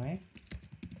this away.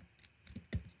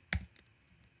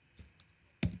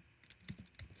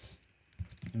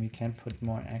 And we can put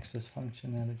more access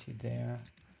functionality there,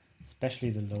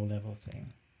 especially the low level thing.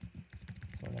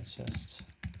 So let's just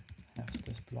have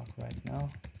this block right now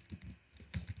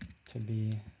to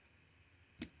be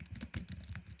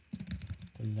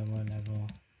the lower level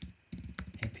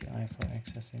API for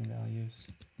accessing values.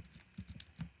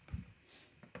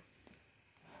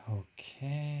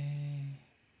 Okay.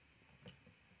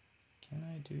 Can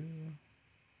I do?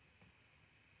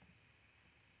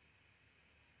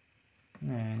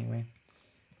 Anyway,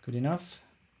 good enough.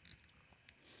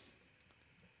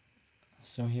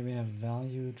 So here we have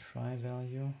value, try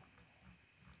value.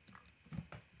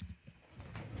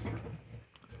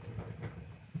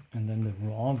 And then the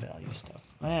raw value stuff.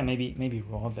 Oh yeah, maybe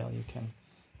raw value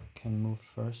can move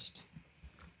first.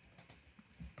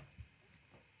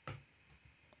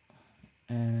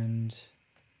 And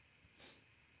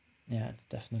yeah, it's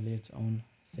definitely its own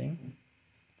thing.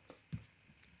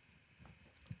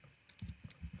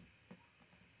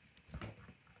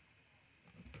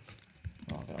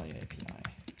 Raw value API.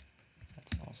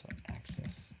 That's also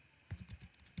access.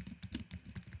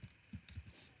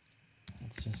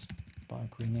 Let's just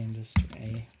spark, rename this to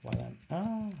A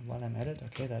while I'm at it.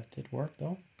 Okay, that did work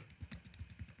though.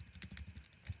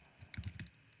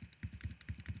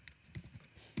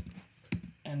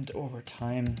 And over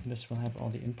time, this will have all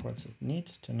the imports it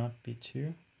needs to not be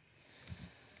too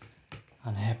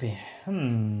unhappy.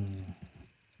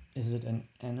 Is it an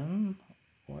enum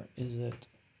or is it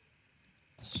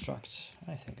a struct?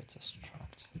 I think it's a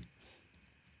struct.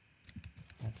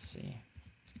 Let's see.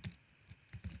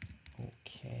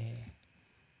 Okay.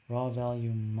 Raw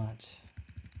value mut.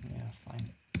 Yeah, fine.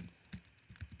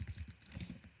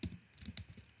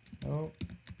 Oh.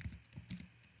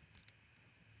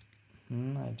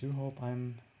 I do hope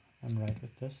I'm right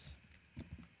with this.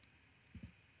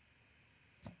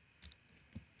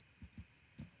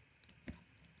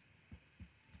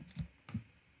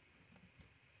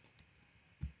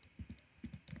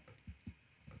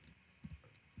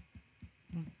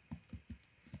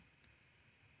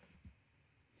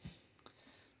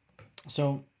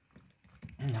 So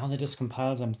now that this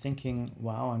compiles, I'm thinking,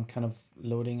 wow, I'm kind of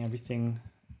loading everything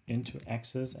into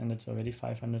Access and it's already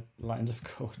 500 lines of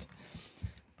code.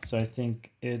 So I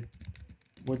think it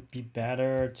would be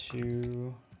better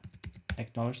to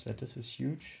acknowledge that this is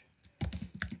huge.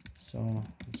 So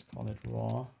let's call it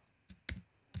raw.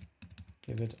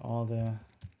 Give it all the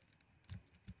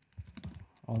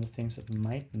things it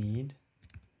might need,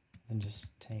 and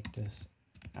just take this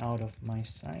out of my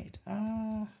site.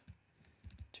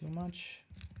 Too much.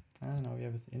 I don't know. We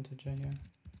have with integer here.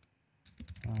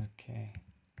 Okay,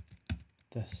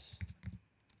 this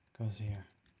goes here.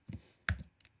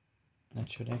 That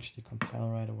should actually compile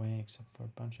right away, except for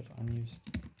a bunch of unused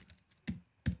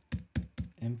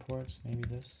imports. Maybe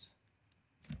this.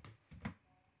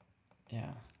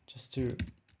 Yeah, just to,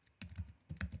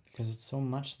 because it's so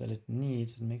much that it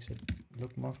needs, it makes it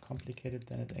look more complicated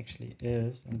than it actually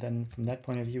is. And then from that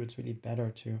point of view, it's really better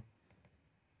to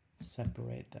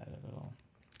separate that a little.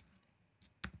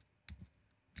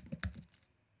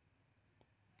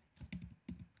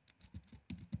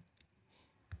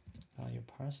 Value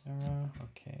parse error.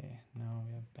 Okay, now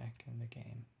we are back in the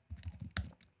game.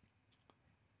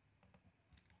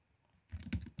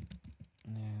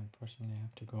 Yeah, unfortunately I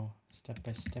have to go step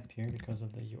by step here because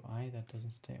of the UI that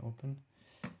doesn't stay open.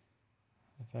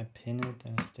 If I pin it,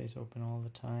 then it stays open all the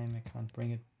time. I can't bring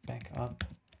it back up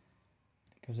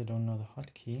because I don't know the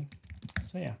hotkey.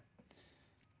 So yeah,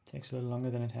 it takes a little longer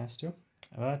than it has to,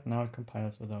 but now it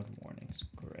compiles without warnings.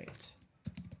 Great.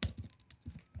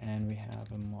 And we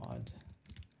have a mod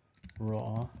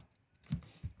raw,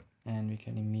 and we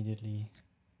can immediately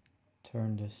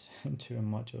turn this into a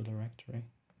module directory.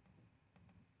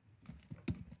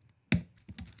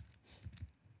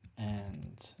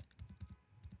 And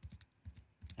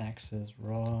access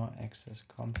raw, access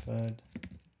comfort.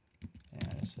 Yeah,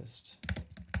 let's just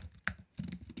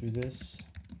do this.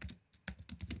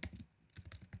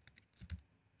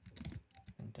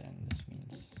 And then this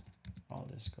means all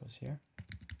this goes here.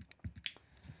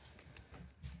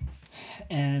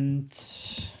 And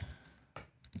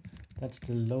that's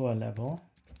the lower level,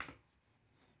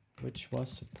 which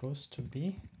was supposed to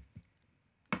be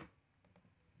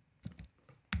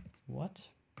what?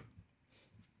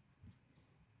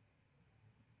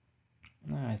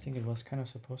 No, I think it was kind of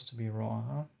supposed to be raw,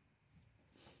 huh?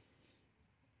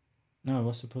 No, it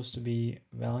was supposed to be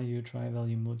value, try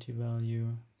value,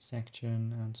 multi-value,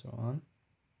 section, and so on.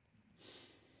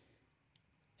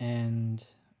 And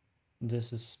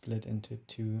this is split into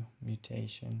two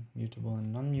mutation, mutable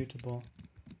and non-mutable.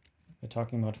 We're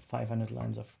talking about 500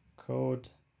 lines of code.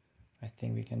 I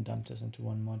think we can dump this into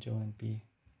one module and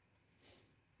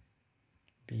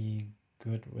be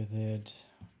good with it.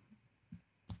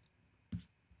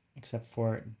 Except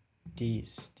for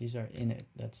these are init.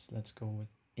 Let's go with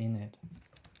init.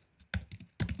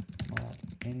 Mod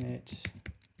init.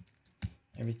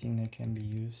 Everything that can be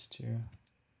used to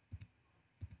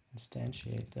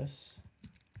instantiate this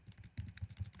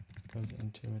goes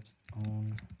into its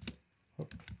own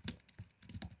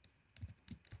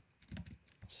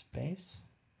space.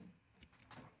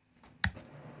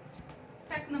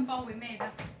 Second ball we made.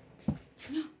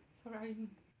 Sorry.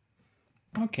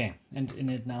 Okay, and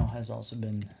init now has also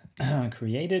been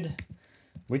created,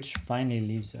 which finally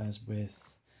leaves us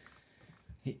with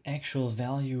the actual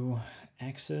value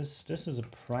access. This is a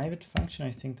private function.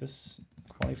 I think this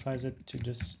qualifies it to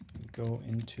just go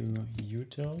into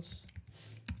utils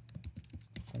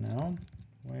for now.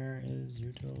 Where is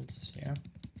utils? Here.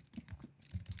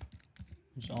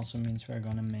 Which also means we're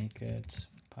gonna make it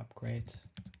pubgrade.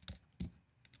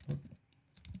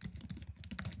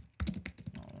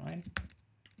 All right.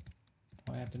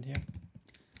 What happened here?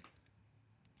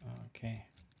 Okay.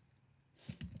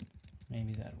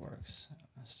 Maybe that works.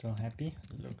 Still happy?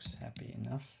 Looks happy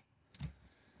enough.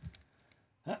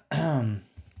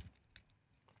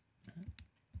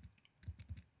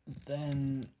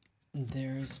 Then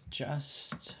there's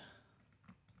just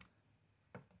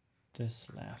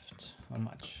this left. How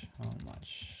much? How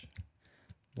much?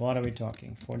 What are we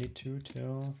talking? 42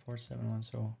 till 471,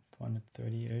 so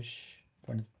 430-ish,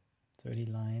 430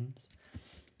 lines.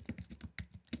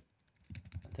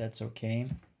 That's okay.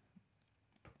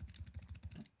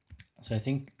 So I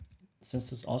think since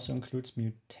this also includes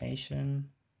mutation,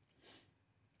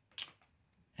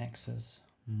 access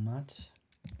mut,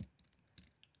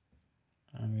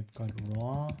 and we've got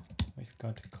raw, we've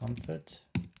got comfort,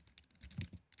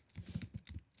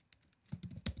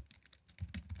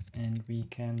 and we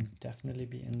can definitely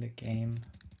be in the game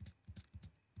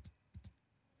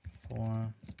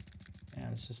for, yeah,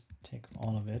 let's just take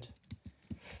all of it.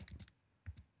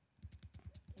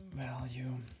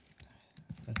 Value,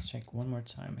 let's check one more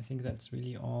time. I think that's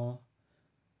really all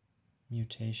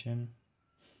mutation.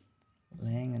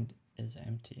 Lang and is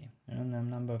empty. And the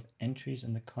number of entries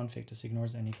in the config, this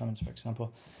ignores any comments. For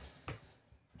example,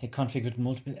 a config with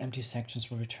multiple empty sections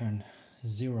will return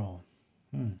 0.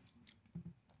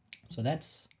 So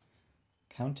that's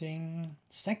counting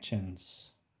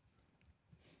sections.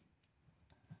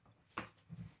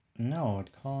 No, it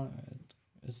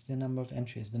is the number of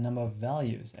entries, the number of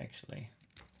values actually.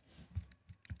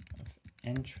 Of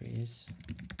entries,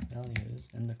 values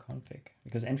in the config.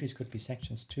 Because entries could be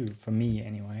sections too, for me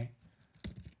anyway.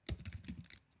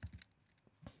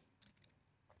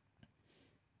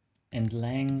 And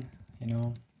lang, you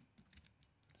know,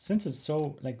 since it's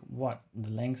so like what? The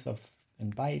length of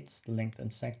in bytes, the length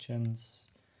in sections,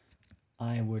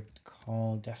 I would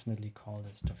definitely call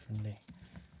this differently.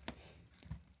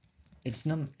 It's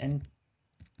num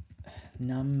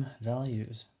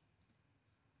values.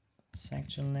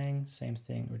 Section length, same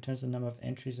thing. Returns the number of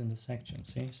entries in the section.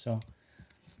 See, so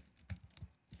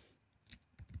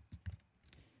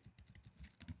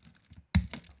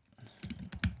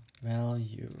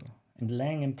value. And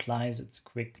lang implies it's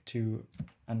quick to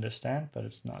understand, but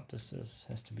it's not. This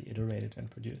has to be iterated and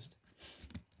produced.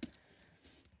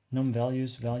 Num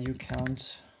values, value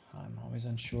count. I'm always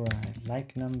unsure. I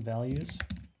like num values.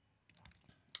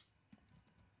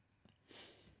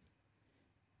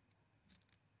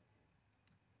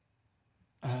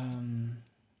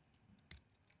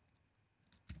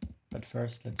 But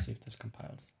first, let's see if this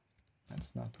compiles.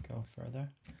 Let's not go further.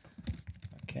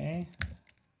 Okay.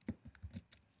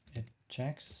 It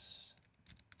checks.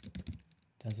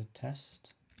 Does it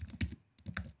test?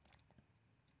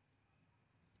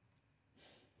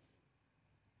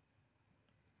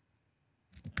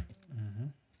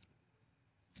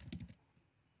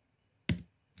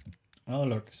 Oh,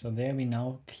 look. So there we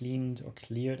now cleaned or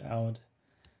cleared out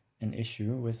an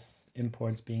issue with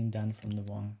imports being done from the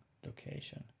wrong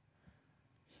location.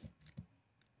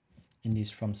 In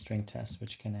these from string tests,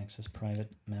 which can access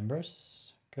private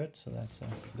members. Good, so that's a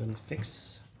little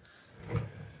fix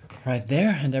right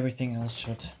there, and everything else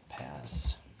should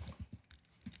pass.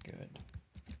 Good.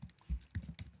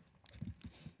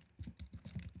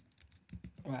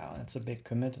 Wow, that's a big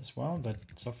commit as well, but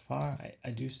so far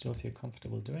I do still feel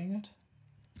comfortable doing it.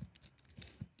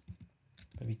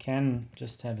 But we can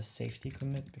just have a safety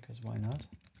commit, because why not?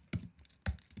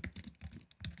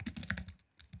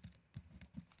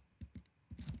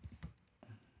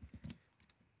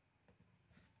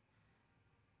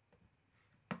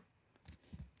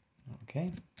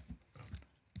 Okay.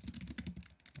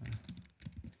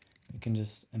 We can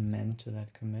just amend to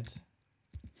that commit.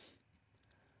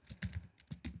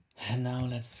 And now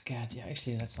let's get, yeah,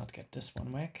 actually let's not get this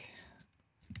one whack.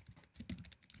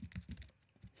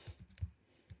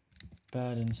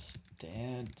 But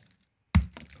instead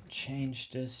change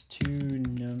this to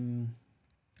num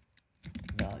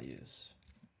values.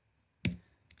 I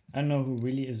don't know who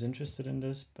really is interested in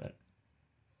this, but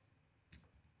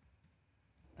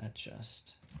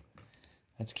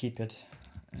let's keep it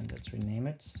and let's rename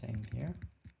it. Same here.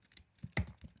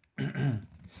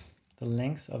 The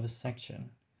length of a section.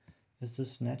 Is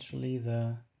this naturally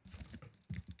the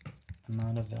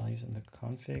amount of values in the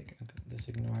config? This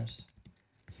ignores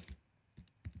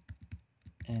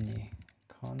any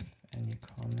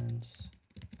comments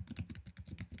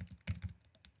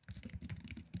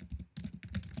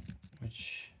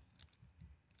which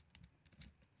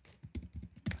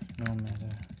no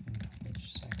matter in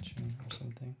which section or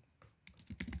something.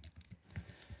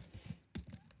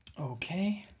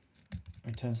 Okay,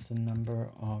 returns the number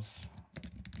of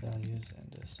values in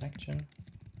the section,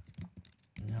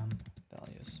 num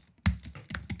values.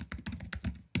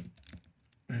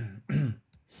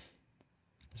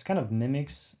 This kind of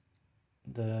mimics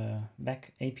the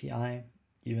VAC API,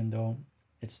 even though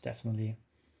it's definitely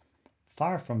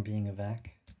far from being a VAC.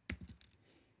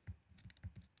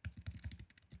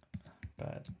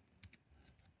 But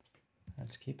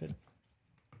let's keep it.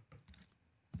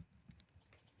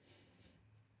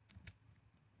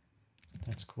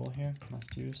 That's cool here,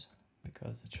 must use,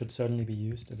 because it should certainly be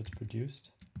used if it's produced.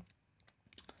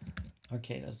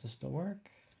 Okay, does this still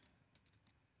work?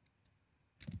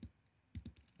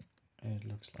 It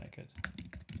looks like it.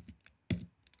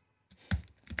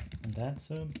 And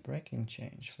that's a breaking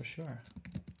change for sure.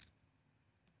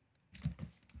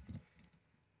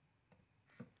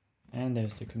 And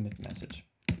there's the commit message.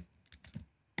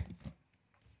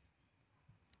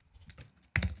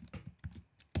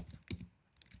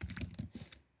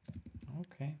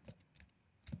 Okay.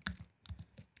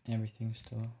 Everything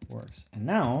still works. And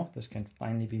now this can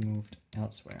finally be moved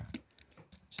elsewhere.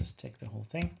 Just take the whole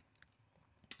thing.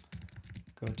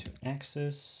 Go to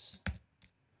access.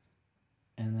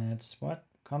 And that's what?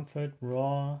 Comfort,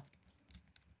 raw,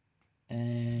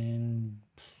 and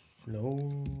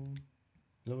low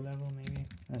level maybe?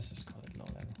 Let's just call it low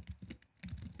level.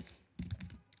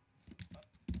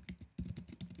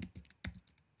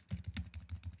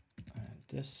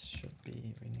 This should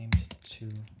be renamed to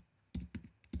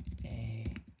a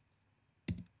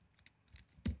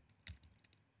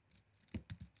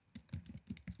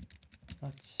it's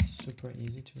not super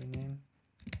easy to rename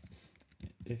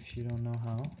if you don't know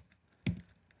how,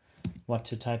 what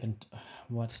to type and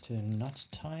what to not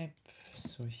type.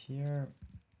 So here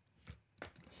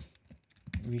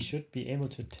we should be able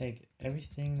to take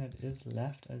everything that is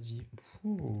left as you,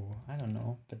 I don't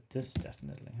know, but this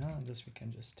definitely, this we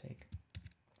can just take.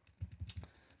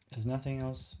 There's nothing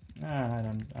else. I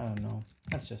don't know.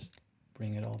 Let's just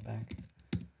bring it all back.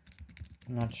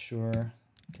 I'm not sure.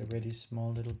 Get rid of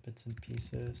small little bits and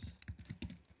pieces.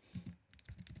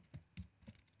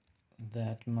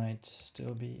 That might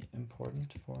still be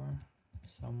important for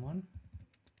someone.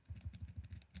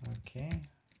 Okay,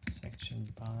 section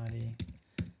body.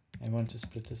 I want to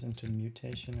split this into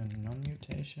mutation and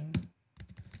non-mutation.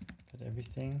 Put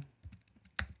everything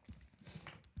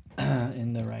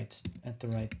in the at the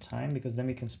right time, because then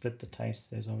we can split the types.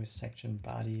 There's always section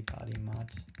body, body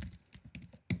mod.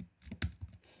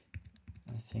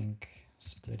 I think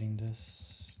splitting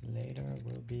this later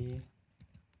will be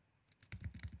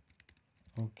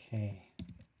okay.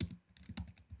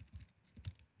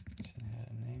 Should I add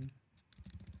a name?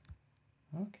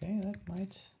 Okay, that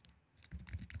might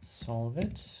solve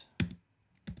it.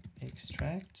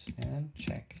 Extract and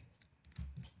check.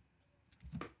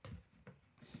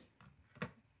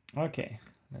 Okay,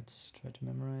 let's try to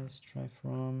memorize. Try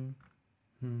from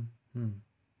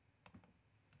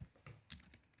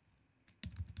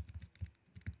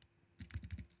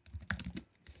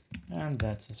And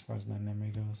that's as far as my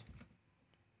memory goes.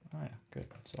 Oh yeah, good.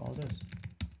 So all this.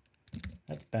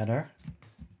 That's better.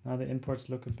 Now the imports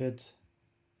look a bit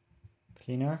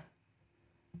cleaner.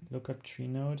 Lookup tree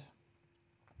node.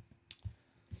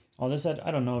 All this,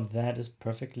 I don't know if that is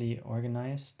perfectly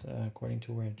organized according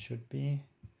to where it should be.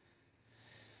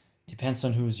 Depends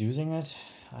on who's using it.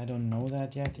 I don't know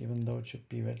that yet, even though it should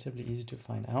be relatively easy to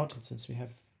find out. And since we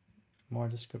have more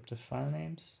descriptive file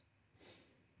names,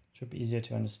 it should be easier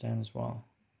to understand as well.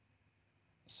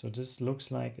 So this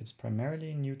looks like it's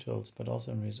primarily in utils, but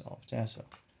also in resolved. Yeah, so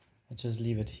let's just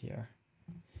leave it here.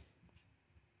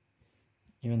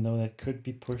 Even though that could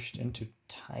be pushed into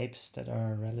types that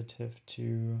are relative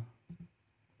to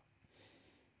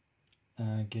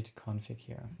git-config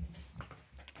here.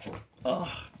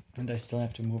 Ugh, and I still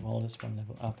have to move all this one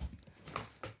level up.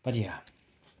 But yeah,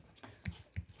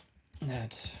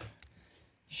 that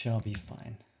shall be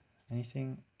fine.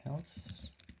 Anything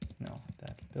else? No,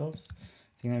 that builds.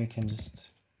 I think that we can just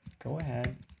go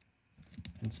ahead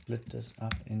and split this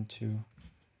up into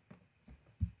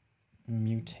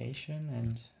mutation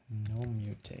and no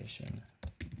mutation.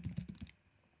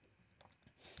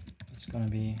 It's going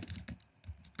to be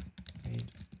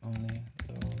read only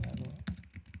low level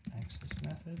access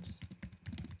methods.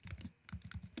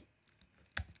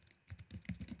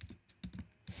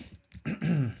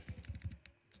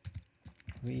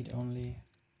 Read only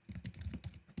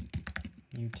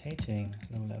mutating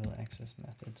low level access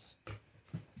methods.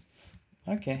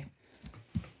 Okay.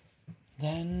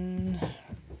 Then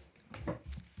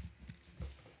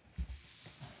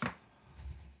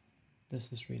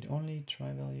this is read only,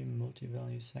 try value,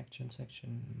 multi-value section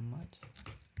mod.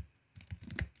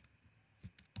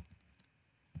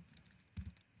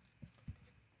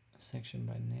 Section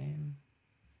by name.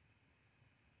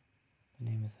 The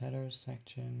name name with header,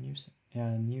 section,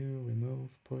 new, remove,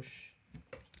 push.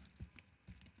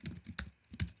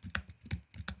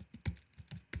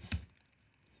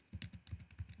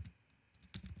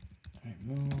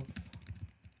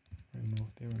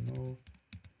 Remove, be removed,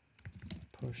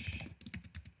 push,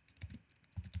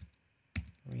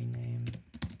 rename.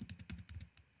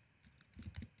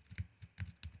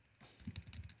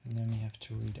 And then we have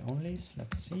two read-onlys.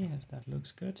 Let's see if that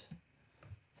looks good.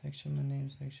 Section by name,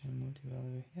 section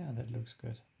multi-value. Yeah, that looks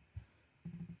good.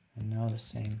 And now the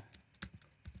same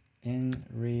in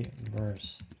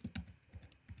reverse.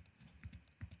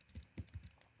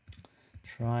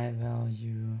 Try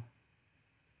value,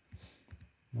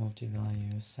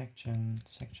 multi-value, section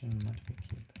multiple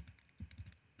keep.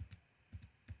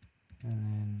 And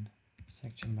then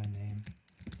section by name.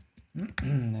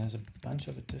 There's a bunch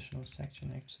of additional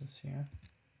section access here.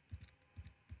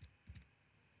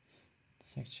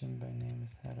 Section by name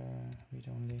with header, read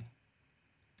only,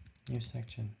 new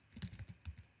section.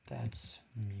 That's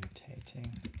mutating.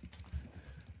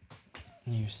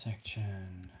 New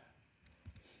section,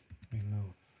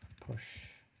 remove, push,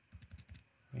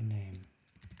 rename.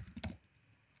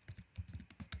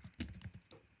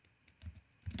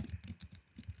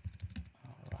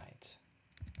 All right.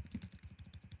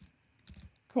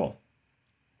 Cool.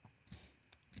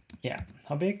 Yeah,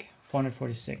 how big?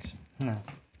 446. No.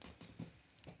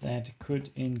 That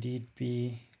could indeed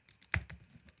be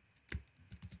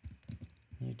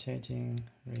mutating,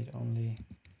 read only.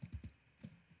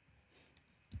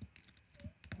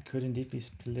 Could indeed be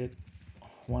split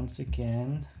once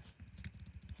again.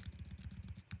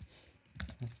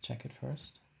 Let's check it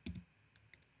first.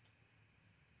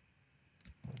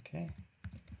 Okay,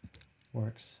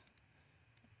 works.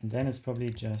 And then it's probably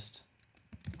just,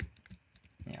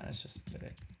 yeah, let's just split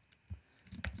it.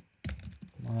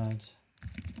 Mod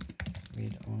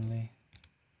read only,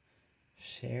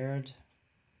 shared,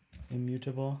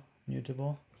 immutable,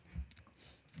 mutable,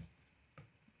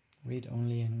 read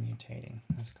only and mutating.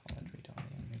 Let's call it read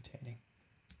only and mutating.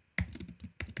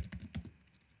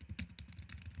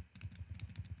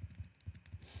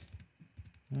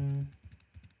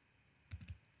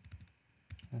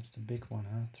 That's the big one,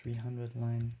 huh? 300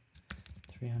 line,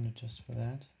 300 just for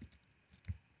that.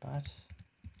 But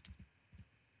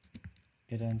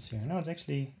it ends here. No, it's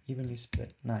actually evenly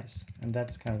split. Nice. And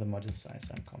that's kind of the module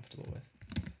size I'm comfortable with.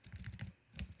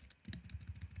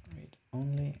 Read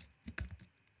only.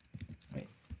 Wait,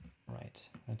 right.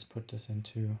 Let's put this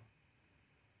into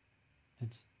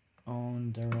its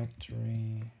own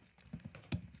directory.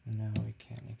 Now we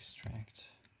can extract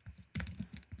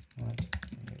what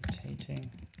mutating.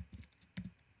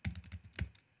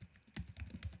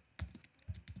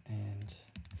 And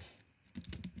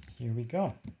here we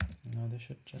go. Now there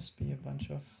should just be a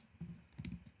bunch of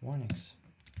warnings.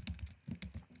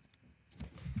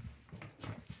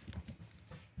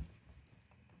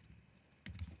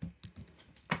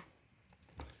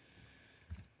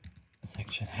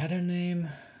 Section header name.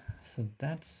 So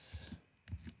that's,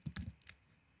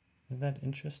 is that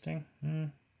interesting?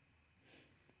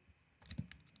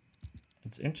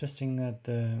 It's interesting that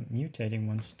the mutating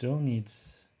one still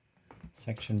needs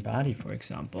section body, for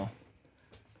example.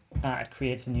 It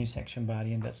creates a new section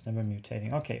body and that's never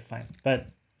mutating. Okay, fine. But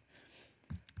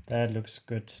that looks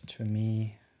good to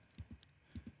me.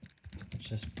 Let's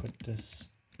just put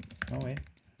this. Oh, wait,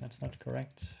 that's not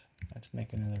correct. Let's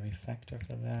make another refactor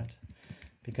for that.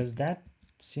 Because that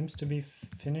seems to be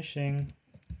finishing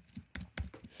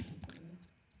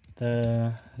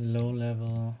the low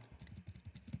level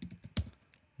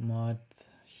mod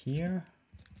here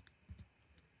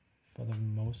for the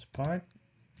most part.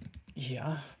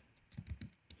 Yeah.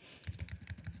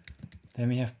 Then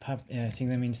we have pub. Yeah, I think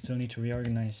that means still need to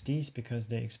reorganize these because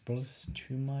they expose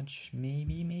too much.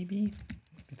 Maybe.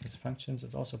 Because functions,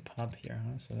 it's also pub here,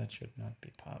 huh? So that should not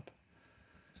be pub.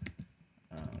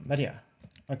 But yeah.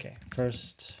 Okay,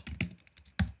 first,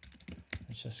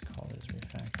 let's just call this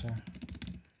refactor.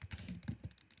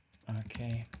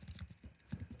 Okay.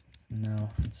 Now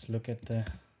let's look at the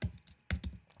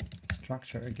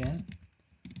structure again.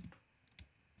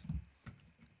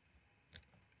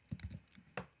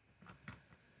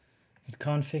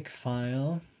 Config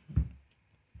file.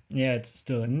 Yeah, it's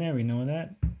still in there, we know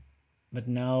that. But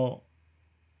now,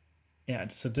 yeah,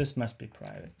 so this must be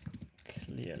private,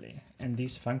 clearly. And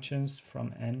these functions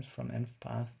from env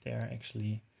path, they're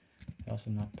actually also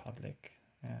not public.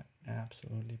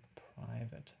 Absolutely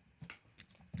private.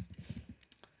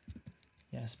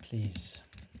 Yes, please.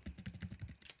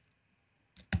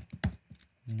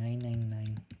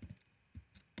 999.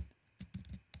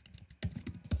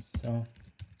 So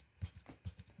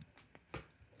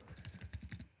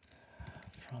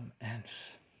from env.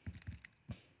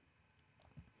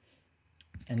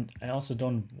 And I also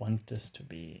don't want this to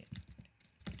be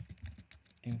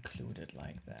included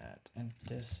like that. And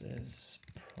this is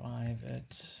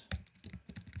private.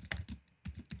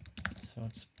 So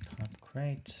it's pub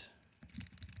crate.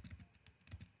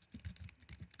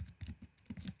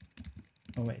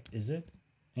 Oh wait, is it?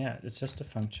 Yeah, it's just a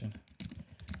function.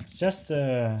 It's just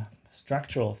a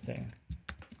structural thing.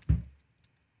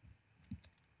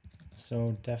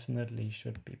 So definitely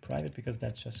should be private because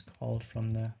that's just called from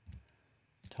the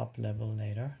top level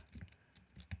later.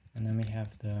 And then we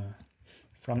have the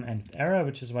from env error,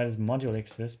 which is why this module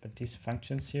exists. But these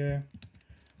functions here,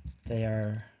 they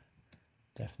are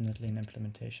definitely an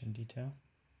implementation detail.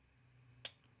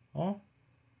 Oh,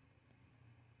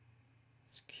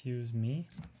 excuse me.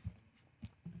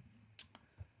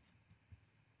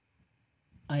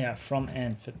 Ah yeah, from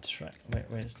env.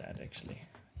 Where is that actually?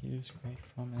 Use great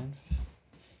from env.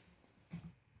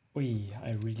 Ui,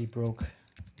 I really broke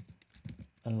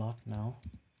a lot now.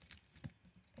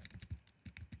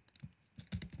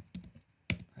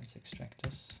 Let's extract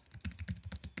this.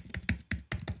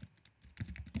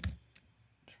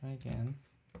 Try again.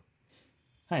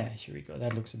 Ah yeah, here we go.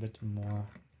 That looks a bit more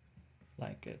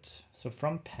like it. So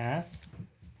from path,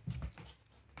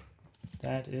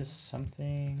 that is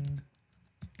something.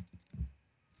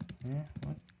 Yeah,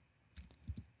 what?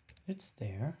 It's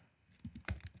there.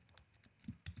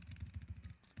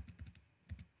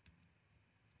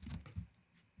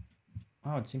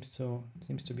 Oh, it seems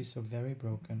to be so very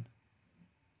broken.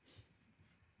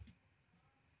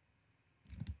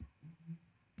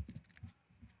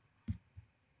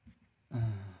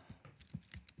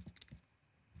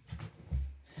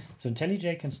 So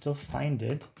IntelliJ can still find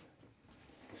it.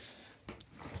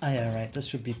 Ah yeah, right. This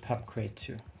should be pub crate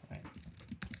too, right?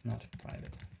 Not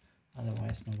private.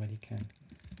 Otherwise nobody can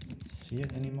see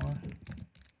it anymore.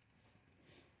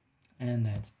 And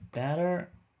that's better.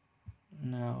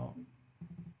 Now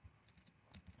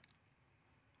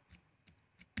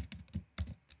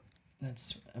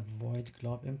let's avoid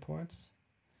glob imports.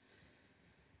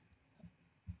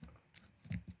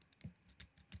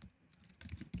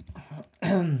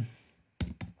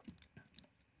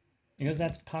 Because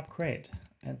that's pub crate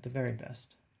at the very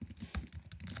best.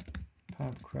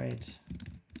 Pub crate.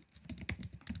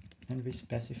 And we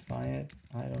specify it.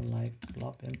 I don't like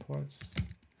glob imports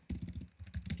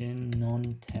in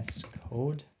non-test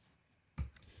code.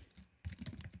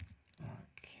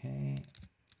 Okay.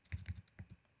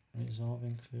 Resolve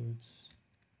includes.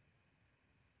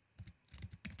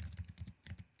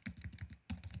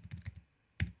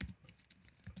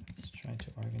 Let's try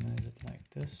to organize it like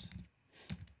this.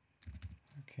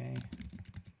 Okay.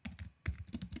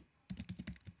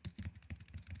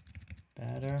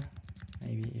 Better.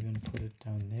 Maybe even put it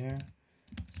down there.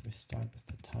 So we start with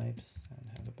the types and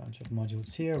have a bunch of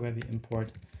modules here where we import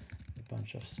a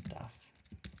bunch of stuff.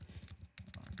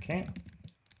 Okay.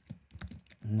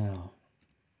 Now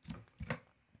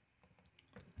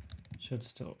should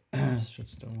still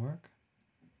work.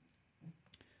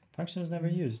 Function is never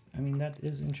used. I mean, that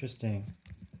is interesting.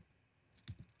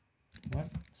 What?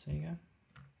 Say again?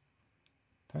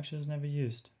 Function is never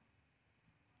used.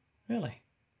 Really?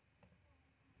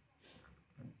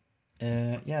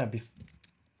 Yeah,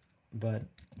 but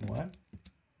what?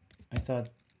 I thought.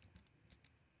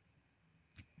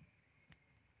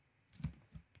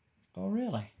 Oh,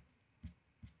 really?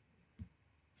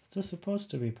 Is this supposed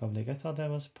to be public? I thought that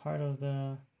was part of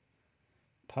the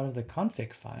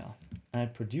config file, and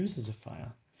it produces a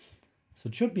file, so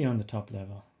it should be on the top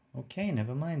level. Okay,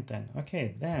 never mind then.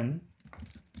 Okay, then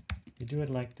you do it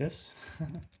like this.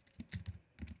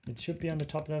 It should be on the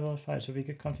top level file. So we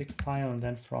get config file and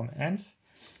then from env.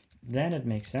 Then it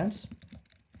makes sense.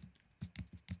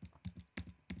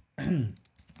 From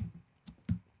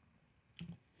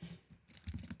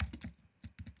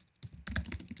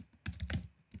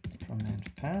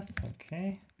env path,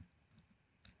 okay.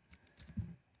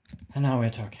 And now we're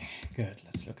talking. Good,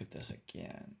 let's look at this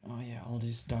again. Oh yeah, all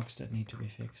these docs that need to be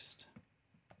fixed.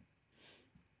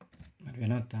 But we're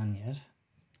not done yet.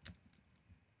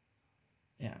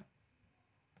 Yeah.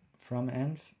 From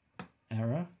env,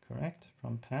 error, correct.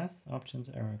 From path, options,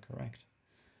 error, correct.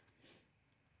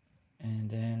 And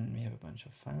then we have a bunch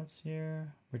of files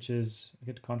here, which is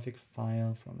git-config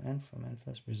file from env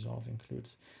first, resolve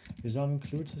includes. Resolve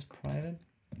includes is private.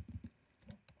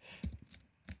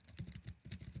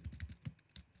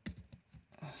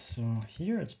 So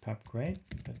here it's pub crate,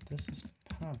 but this is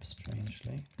pub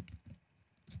strangely.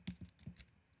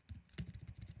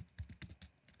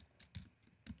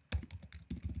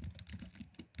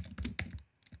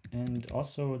 And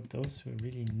also those who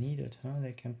really need it, huh?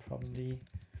 They can probably,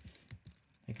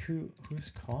 like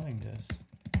who's calling this?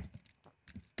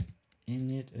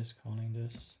 Init is calling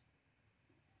this.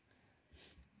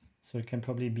 So it can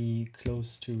probably be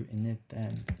close to init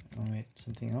then. Oh wait,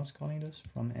 something else calling this?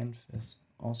 From env is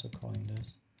also calling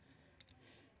this.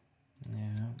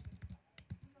 Yeah.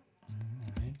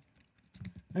 Alright.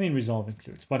 I mean, resolve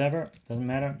includes. Whatever, doesn't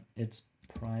matter. It's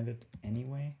private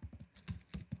anyway.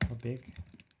 How big?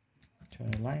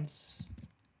 200 lines.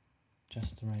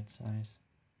 Just the right size.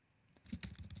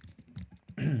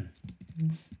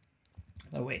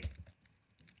 Oh wait.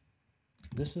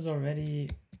 This is already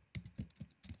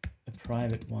a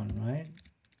private one, right?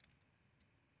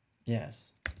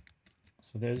 Yes.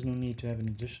 So there's no need to have an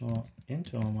additional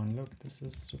internal one. Look, this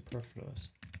is superfluous.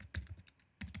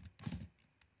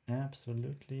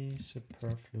 Absolutely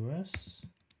superfluous.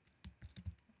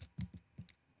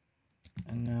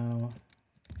 And now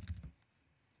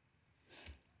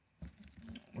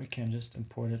we can just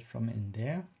import it from in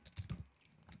there.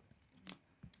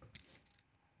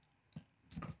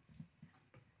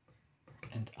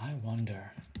 And I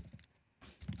wonder,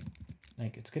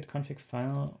 like it's git-config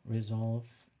file resolve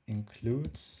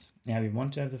includes. Yeah, we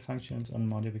want to have the functions on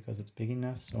module because it's big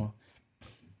enough. So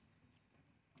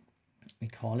we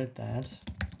call it that.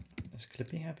 Is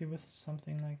Clippy happy with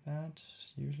something like that?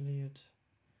 Usually it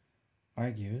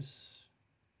argues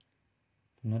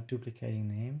for not duplicating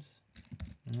names.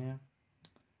 Yeah.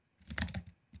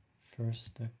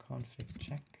 First the config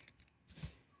check.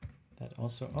 That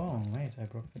also, oh wait, I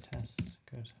broke the tests.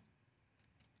 Good.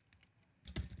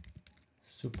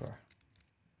 Super.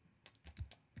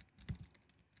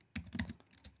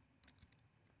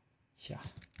 Yeah.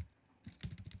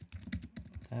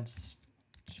 That's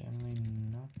generally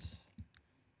not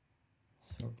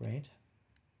so great.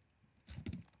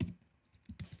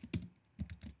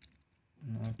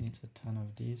 Now it needs a ton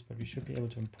of these, but we should be able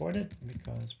to import it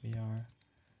because we are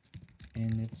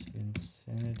in its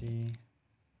vicinity.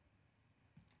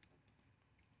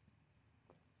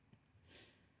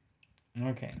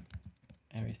 Okay,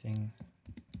 everything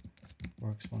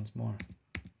works once more.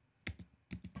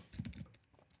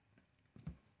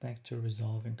 Back to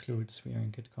resolve includes. We are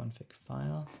in git-config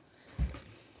file.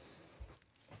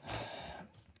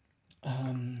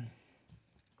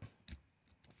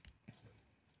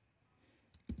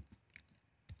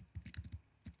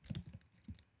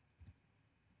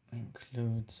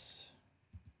 Includes.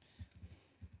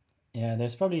 Yeah,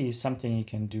 there's probably something you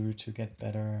can do to get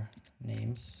better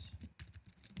names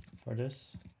for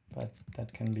this, but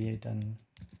that can be done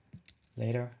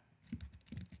later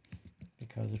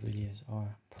because it really is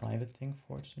our private thing,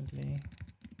 fortunately.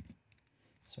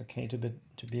 It's okay to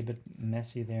be a bit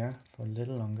messy there for a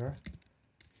little longer.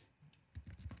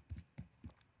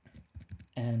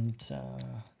 And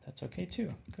that's okay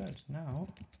too. Good. Now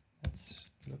let's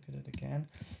look at it again.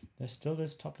 There's still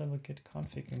this top level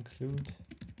git-config include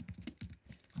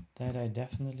that I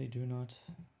definitely do not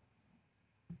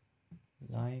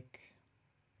like.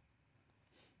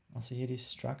 Also here these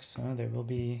structs, there will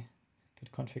be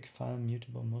git-config file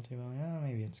mutable multiple. Yeah,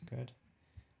 maybe it's good.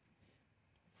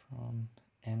 From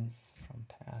env, from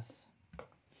path.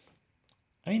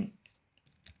 I mean,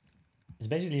 it's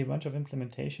basically a bunch of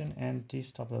implementation and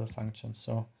these top level functions,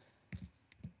 so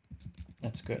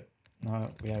that's good. Now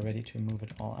we are ready to move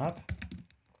it all up.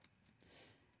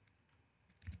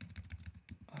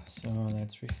 So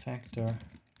let's refactor,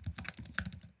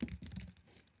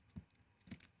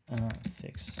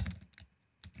 fix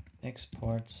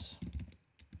exports.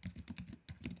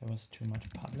 There was too much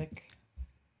public.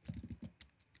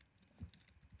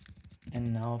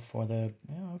 And now for the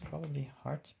probably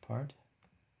hard part,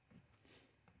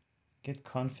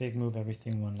 git-config, move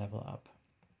everything one level up.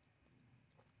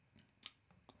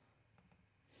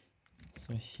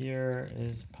 So here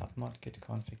is pubmod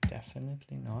git-config,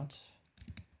 definitely not.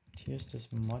 Here's this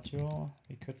module.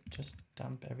 We could just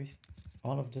dump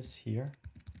all of this here.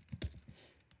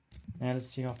 Now let's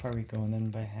see how far we go, and then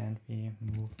by hand we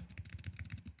move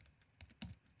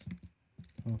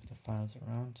the files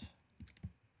around.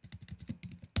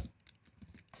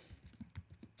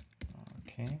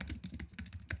 Okay.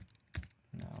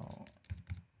 Now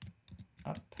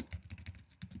up.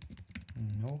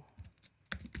 No.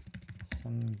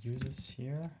 Some uses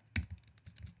here.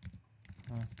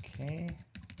 Okay.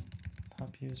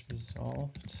 Pub use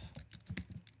resolved.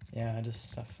 Yeah, this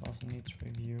stuff also needs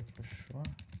review for sure.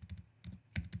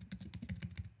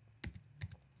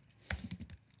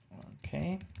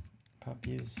 Okay. Pub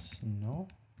use no.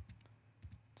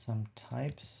 Some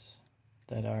types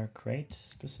that are crate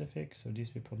specific, so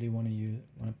these we probably want to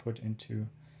put into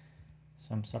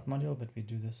some submodule, but we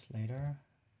do this later.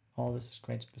 All this is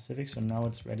crate specific, so now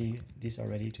it's ready. These are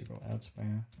ready to go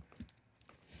elsewhere.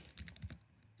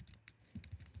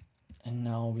 And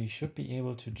now we should be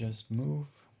able to just move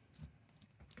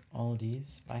all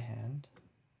these by hand,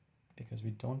 because we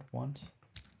don't want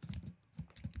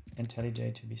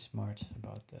IntelliJ to be smart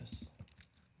about this,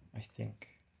 I think.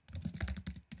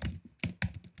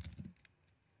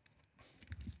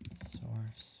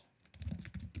 Source.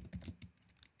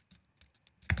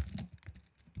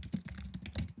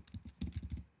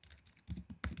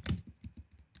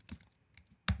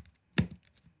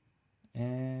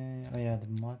 Oh yeah, the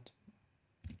mod,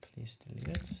 please delete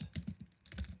it.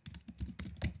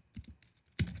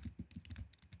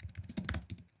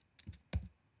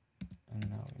 And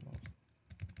now we move.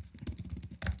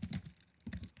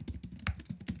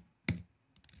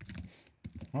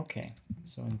 Okay,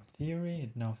 so in theory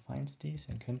it now finds these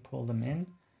and can pull them in,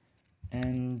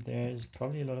 and there's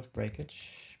probably a lot of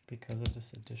breakage because of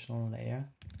this additional layer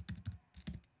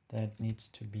that needs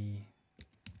to be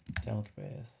dealt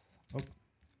with. Oh.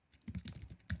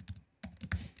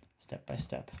 Step by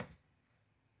step.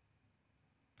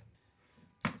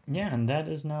 Yeah, and that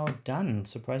is now done.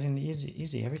 Surprisingly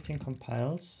easy. Everything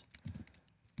compiles.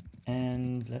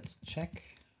 And let's check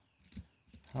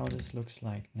how this looks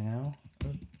like now.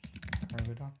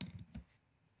 Cargo doc.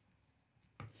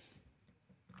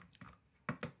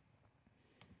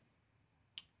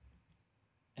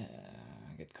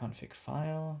 Git-config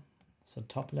file. So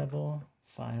top level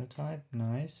file type,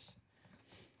 nice.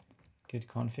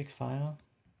 Git-config file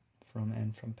from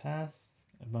and from path,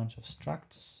 a bunch of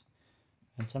structs,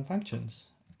 and some functions,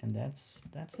 and that's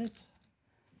it.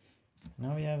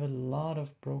 Now we have a lot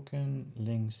of broken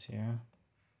links here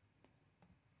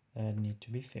that need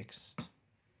to be fixed.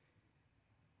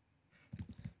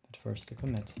 But first the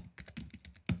commit.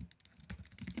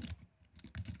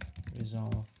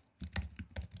 Resolve,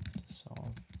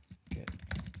 dissolve, git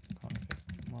config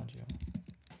module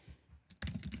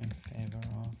in favor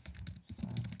of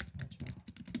file module.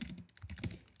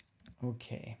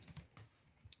 Okay.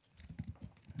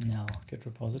 Now, git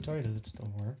repository, does it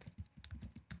still work?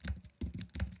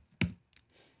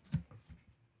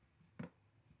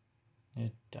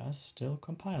 It does still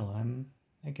compile. I'm,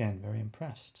 again, very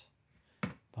impressed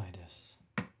by this.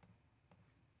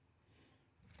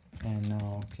 And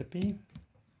now Clippy,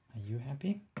 are you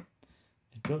happy?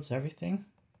 It builds everything.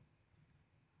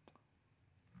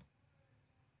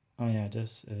 Oh yeah,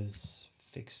 this is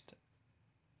fixed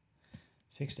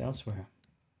elsewhere.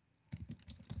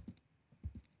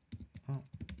 Oh.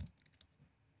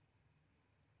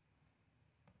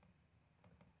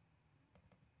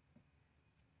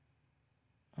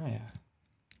 Oh yeah.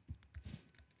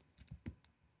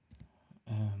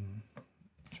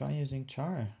 Try using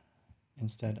char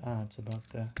instead. It's about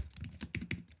the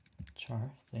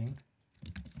char thing.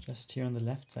 Just here on the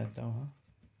left side though,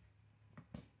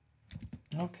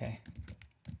 huh? Okay.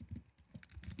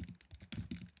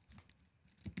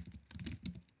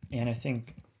 And I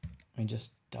think we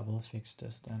just double fix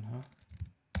this then, huh?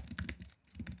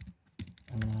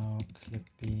 Allow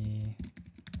Clippy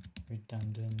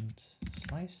redundant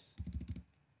slice.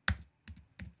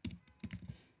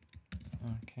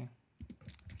 Okay.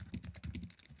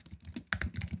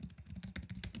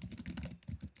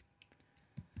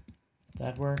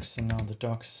 That works, and now the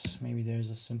docs, maybe there's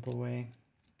a simple way.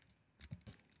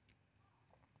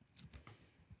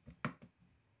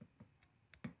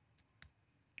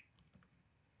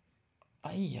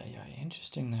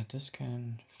 Interesting that this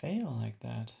can fail like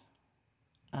that.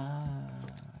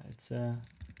 It's a...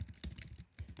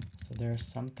 So there are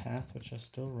some paths which are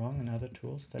still wrong and other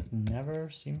tools that never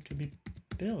seem to be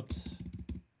built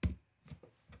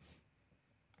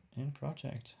in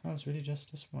project. Oh, it's really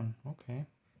just this one. Okay.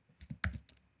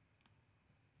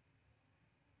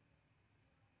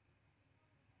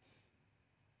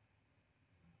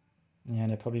 Yeah,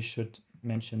 and I probably should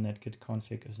mention that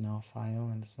git-config is now a file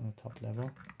and it's on the top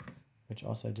level, which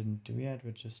also I didn't do yet,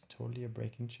 which is totally a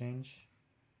breaking change.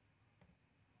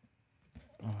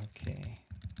 Okay.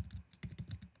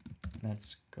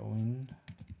 Let's go in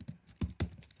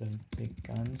the big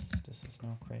guns. This is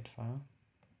now crate file.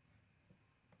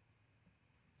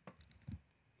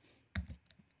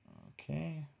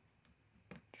 Okay.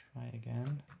 Try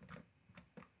again.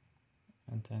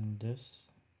 And then this.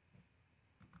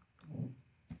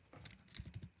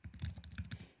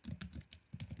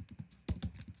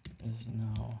 Is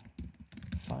now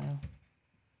file.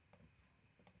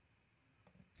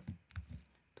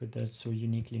 Good that it's so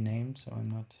uniquely named, so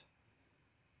I'm not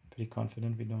pretty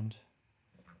confident we don't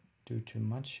do too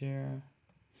much here.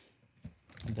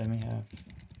 And then we have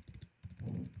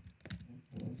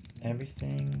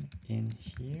everything in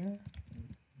here,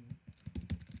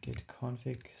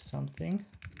 git-config something.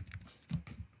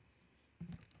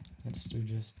 Let's do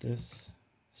just this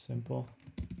simple,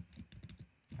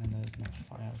 and that is my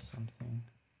file something.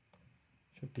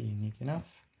 Should be unique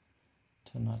enough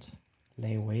to not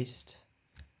lay waste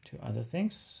to other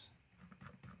things.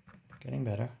 Getting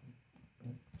better.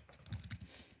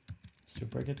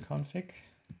 Super git-config.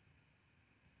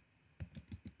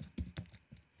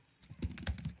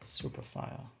 Super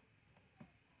file.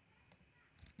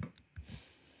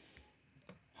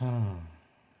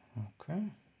 Okay.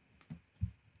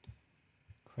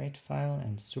 Create file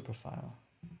and super file.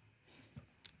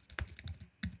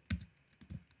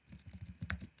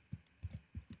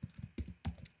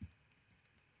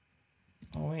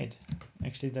 Oh wait,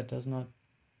 actually that does not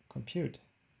compute.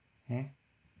 Eh?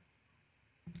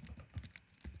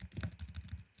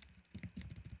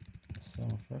 So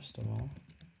first of all,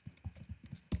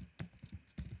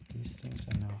 these things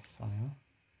are now file,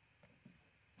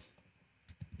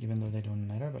 even though they don't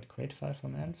matter, but create file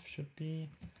from env should be,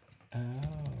 oh,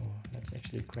 let's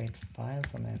actually create file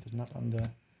from env. It's not on the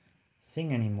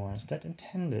thing anymore. Is that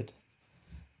intended?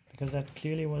 Because that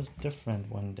clearly was different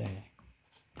one day.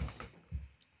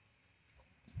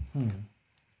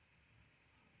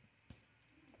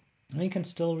 We can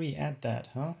still re-add that,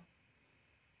 huh?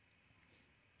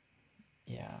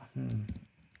 Yeah.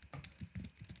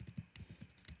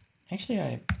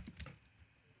 Actually,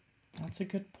 that's a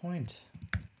good point.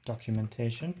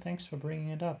 Documentation, thanks for bringing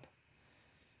it up.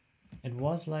 It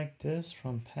was like this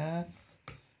from path,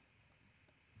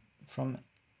 from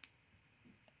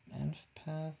env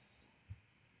path.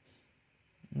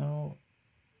 No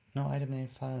item name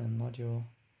file and module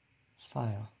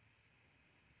file.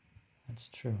 That's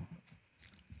true.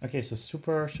 Okay, so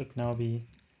super should now be,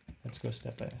 let's go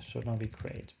step by, should now be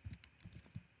create.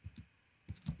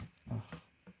 Ugh.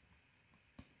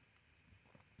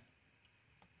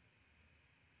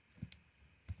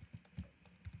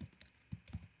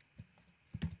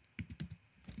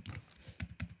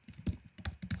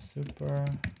 Super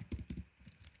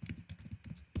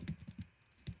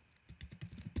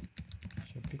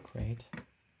should be create.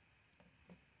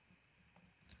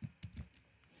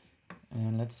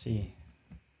 And let's see,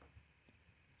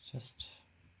 just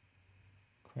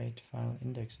create file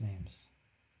index names.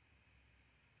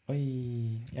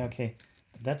 Oy. Yeah, okay,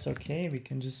 that's okay. We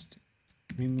can just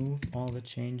remove all the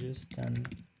changes done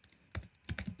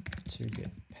to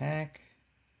git pack.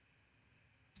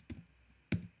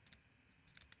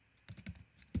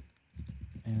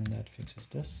 And that fixes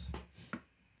this.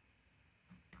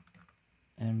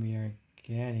 And we are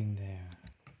getting there.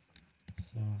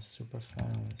 So super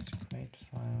file is create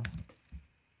file.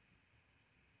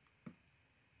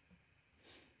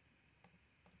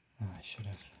 Oh, I should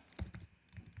have.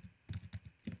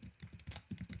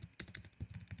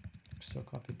 So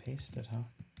copy pasted, huh?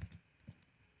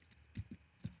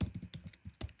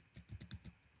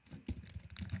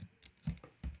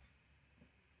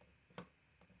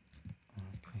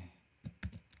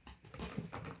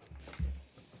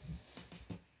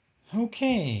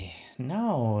 Okay,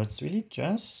 now it's really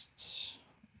just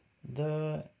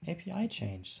the API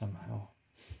change somehow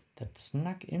that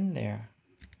snuck in there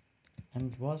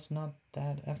and was not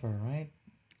that ever, right?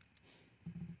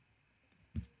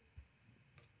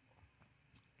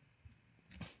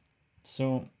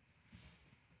 So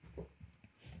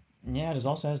yeah, this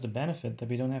also has the benefit that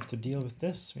we don't have to deal with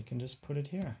this. We can just put it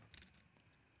here.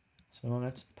 So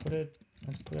let's put it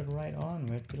right on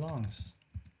where it belongs.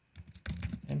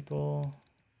 Simple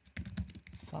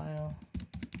file.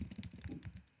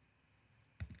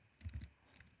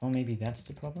 Oh, maybe that's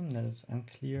the problem, that it's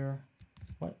unclear.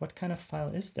 What kind of file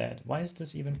is that? Why is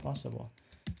this even possible?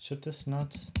 Should this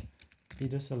not be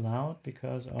disallowed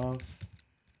because of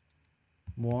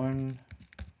worn,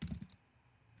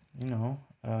 you know,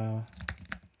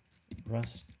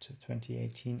 Rust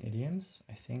 2018 idioms?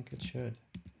 I think it should.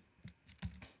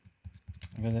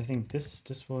 Because I think this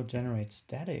will generate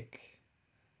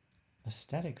a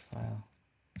static file.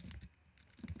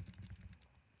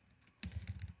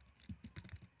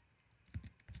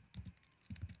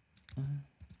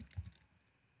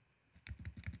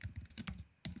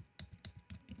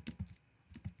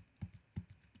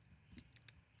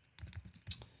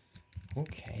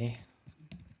 Okay.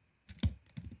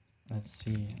 Let's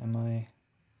see. I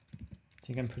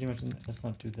think I'm pretty much let's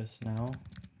not do this now.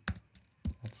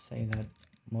 Let's say that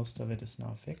most of it is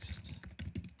now fixed.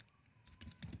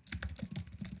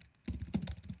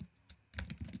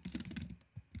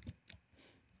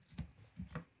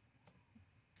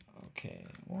 Okay,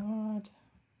 what?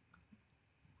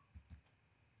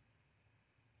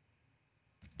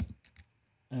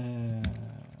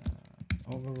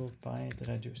 Overruled by, did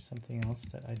I do something else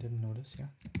that I didn't notice here?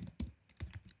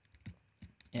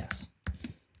 Yes.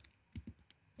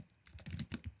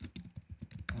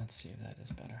 Let's see if that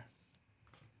is better.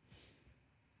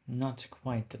 Not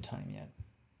quite the time yet.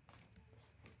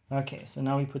 Okay, so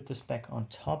now we put this back on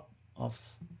top of,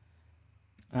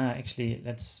 actually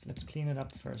let's clean it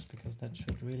up first, because that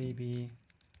should really be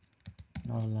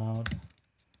not allowed.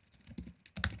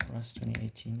 Rust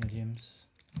 2018 idioms.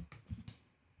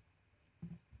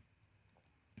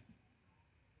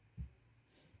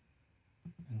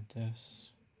 And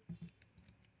this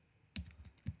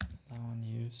allow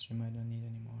unused, we might not need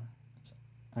anymore. It's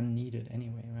unneeded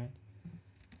anyway, right?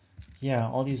 Yeah,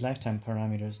 all these lifetime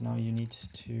parameters, now you need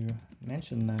to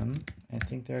mention them. I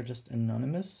think they're just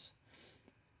anonymous.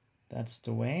 That's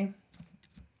the way.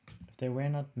 If they were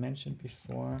not mentioned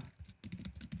before,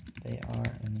 they are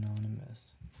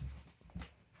anonymous.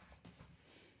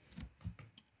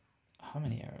 How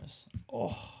many errors?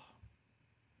 Oh.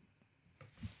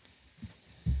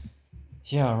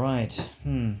 Yeah, right.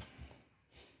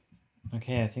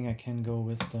 Okay, I think I can go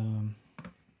with the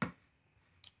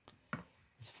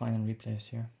find and replace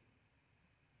here.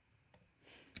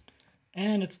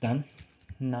 And it's done.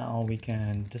 Now we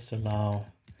can disallow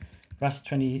Rust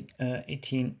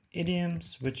 2018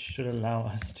 idioms, which should allow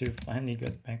us to finally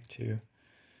get back to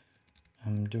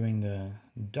doing the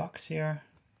docs here,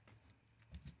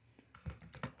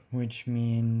 which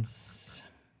means,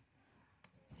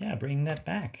 yeah, bringing that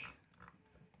back.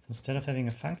 So instead of having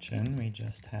a function, we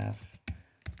just have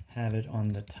it on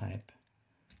the type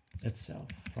itself.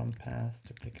 From path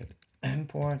duplicate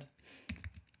import,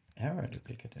 error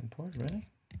duplicate import, really?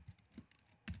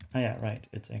 Oh yeah, right,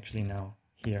 it's actually now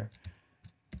here.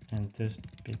 And this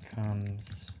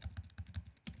becomes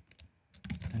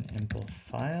an impl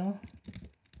file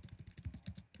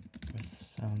with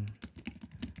some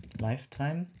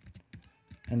lifetime.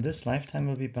 And this lifetime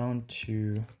will be bound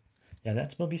to, yeah,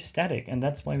 that will be static. And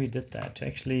that's why we did that, to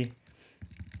actually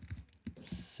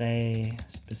say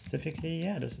specifically,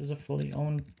 yeah, this is a fully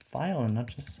owned file and not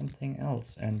just something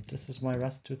else. And this is why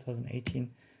Rust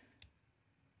 2018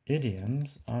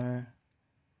 idioms are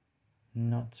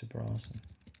not super awesome,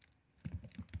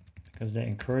 because they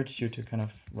encourage you to kind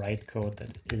of write code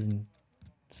that isn't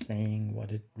saying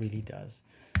what it really does.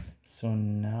 So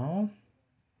now,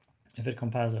 if it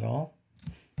compiles at all,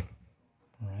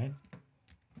 right,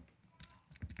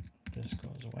 this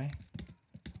goes away.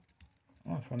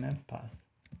 Oh, from env path,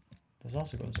 this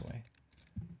also goes away.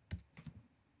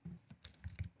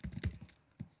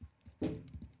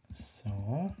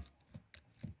 So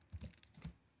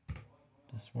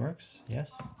this works,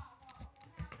 yes.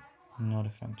 Not a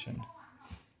function.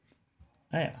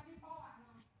 Ah yeah,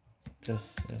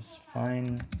 this is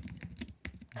fine.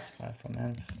 This file from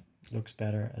env looks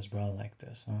better as well like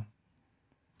this, huh?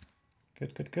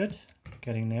 Good, good, good.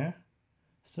 Getting there.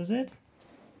 Is this it?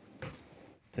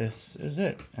 This is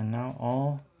it. And now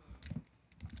all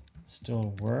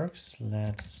still works.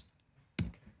 Let's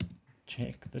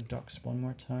check the docs one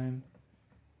more time,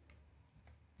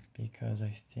 because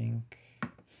I think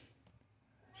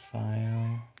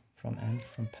file from env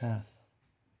from path.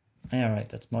 Yeah, right,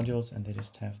 that's modules, and they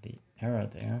just have the error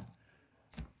there.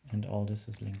 And all this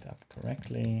is linked up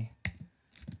correctly.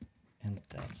 And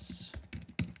that's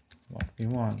what we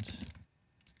want.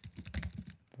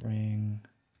 Bring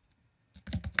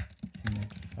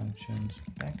init functions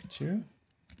back to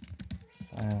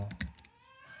file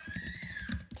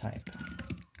type.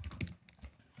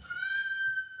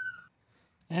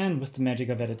 And with the magic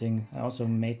of editing, I also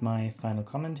made my final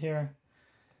comment here,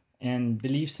 and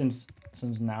believe since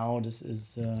now this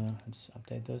is, let's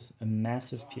update this, a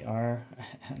massive PR,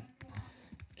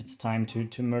 it's time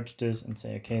to merge this and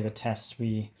say, okay, the test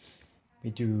we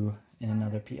do in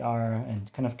another PR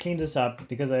and kind of clean this up,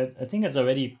 because I think it's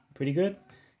already pretty good,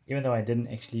 even though I didn't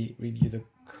actually review the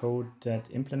code that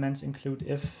implements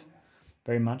includeIf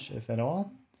very much, if at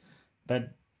all. But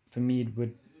for me, it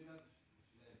would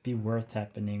be worth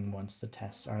happening once the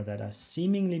tests are that are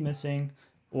seemingly missing,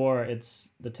 or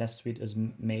it's the test suite is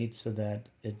made so that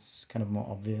it's kind of more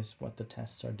obvious what the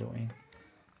tests are doing.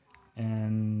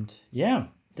 And yeah,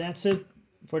 that's it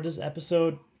for this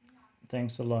episode.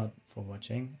 Thanks a lot for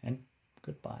watching, and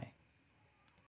goodbye.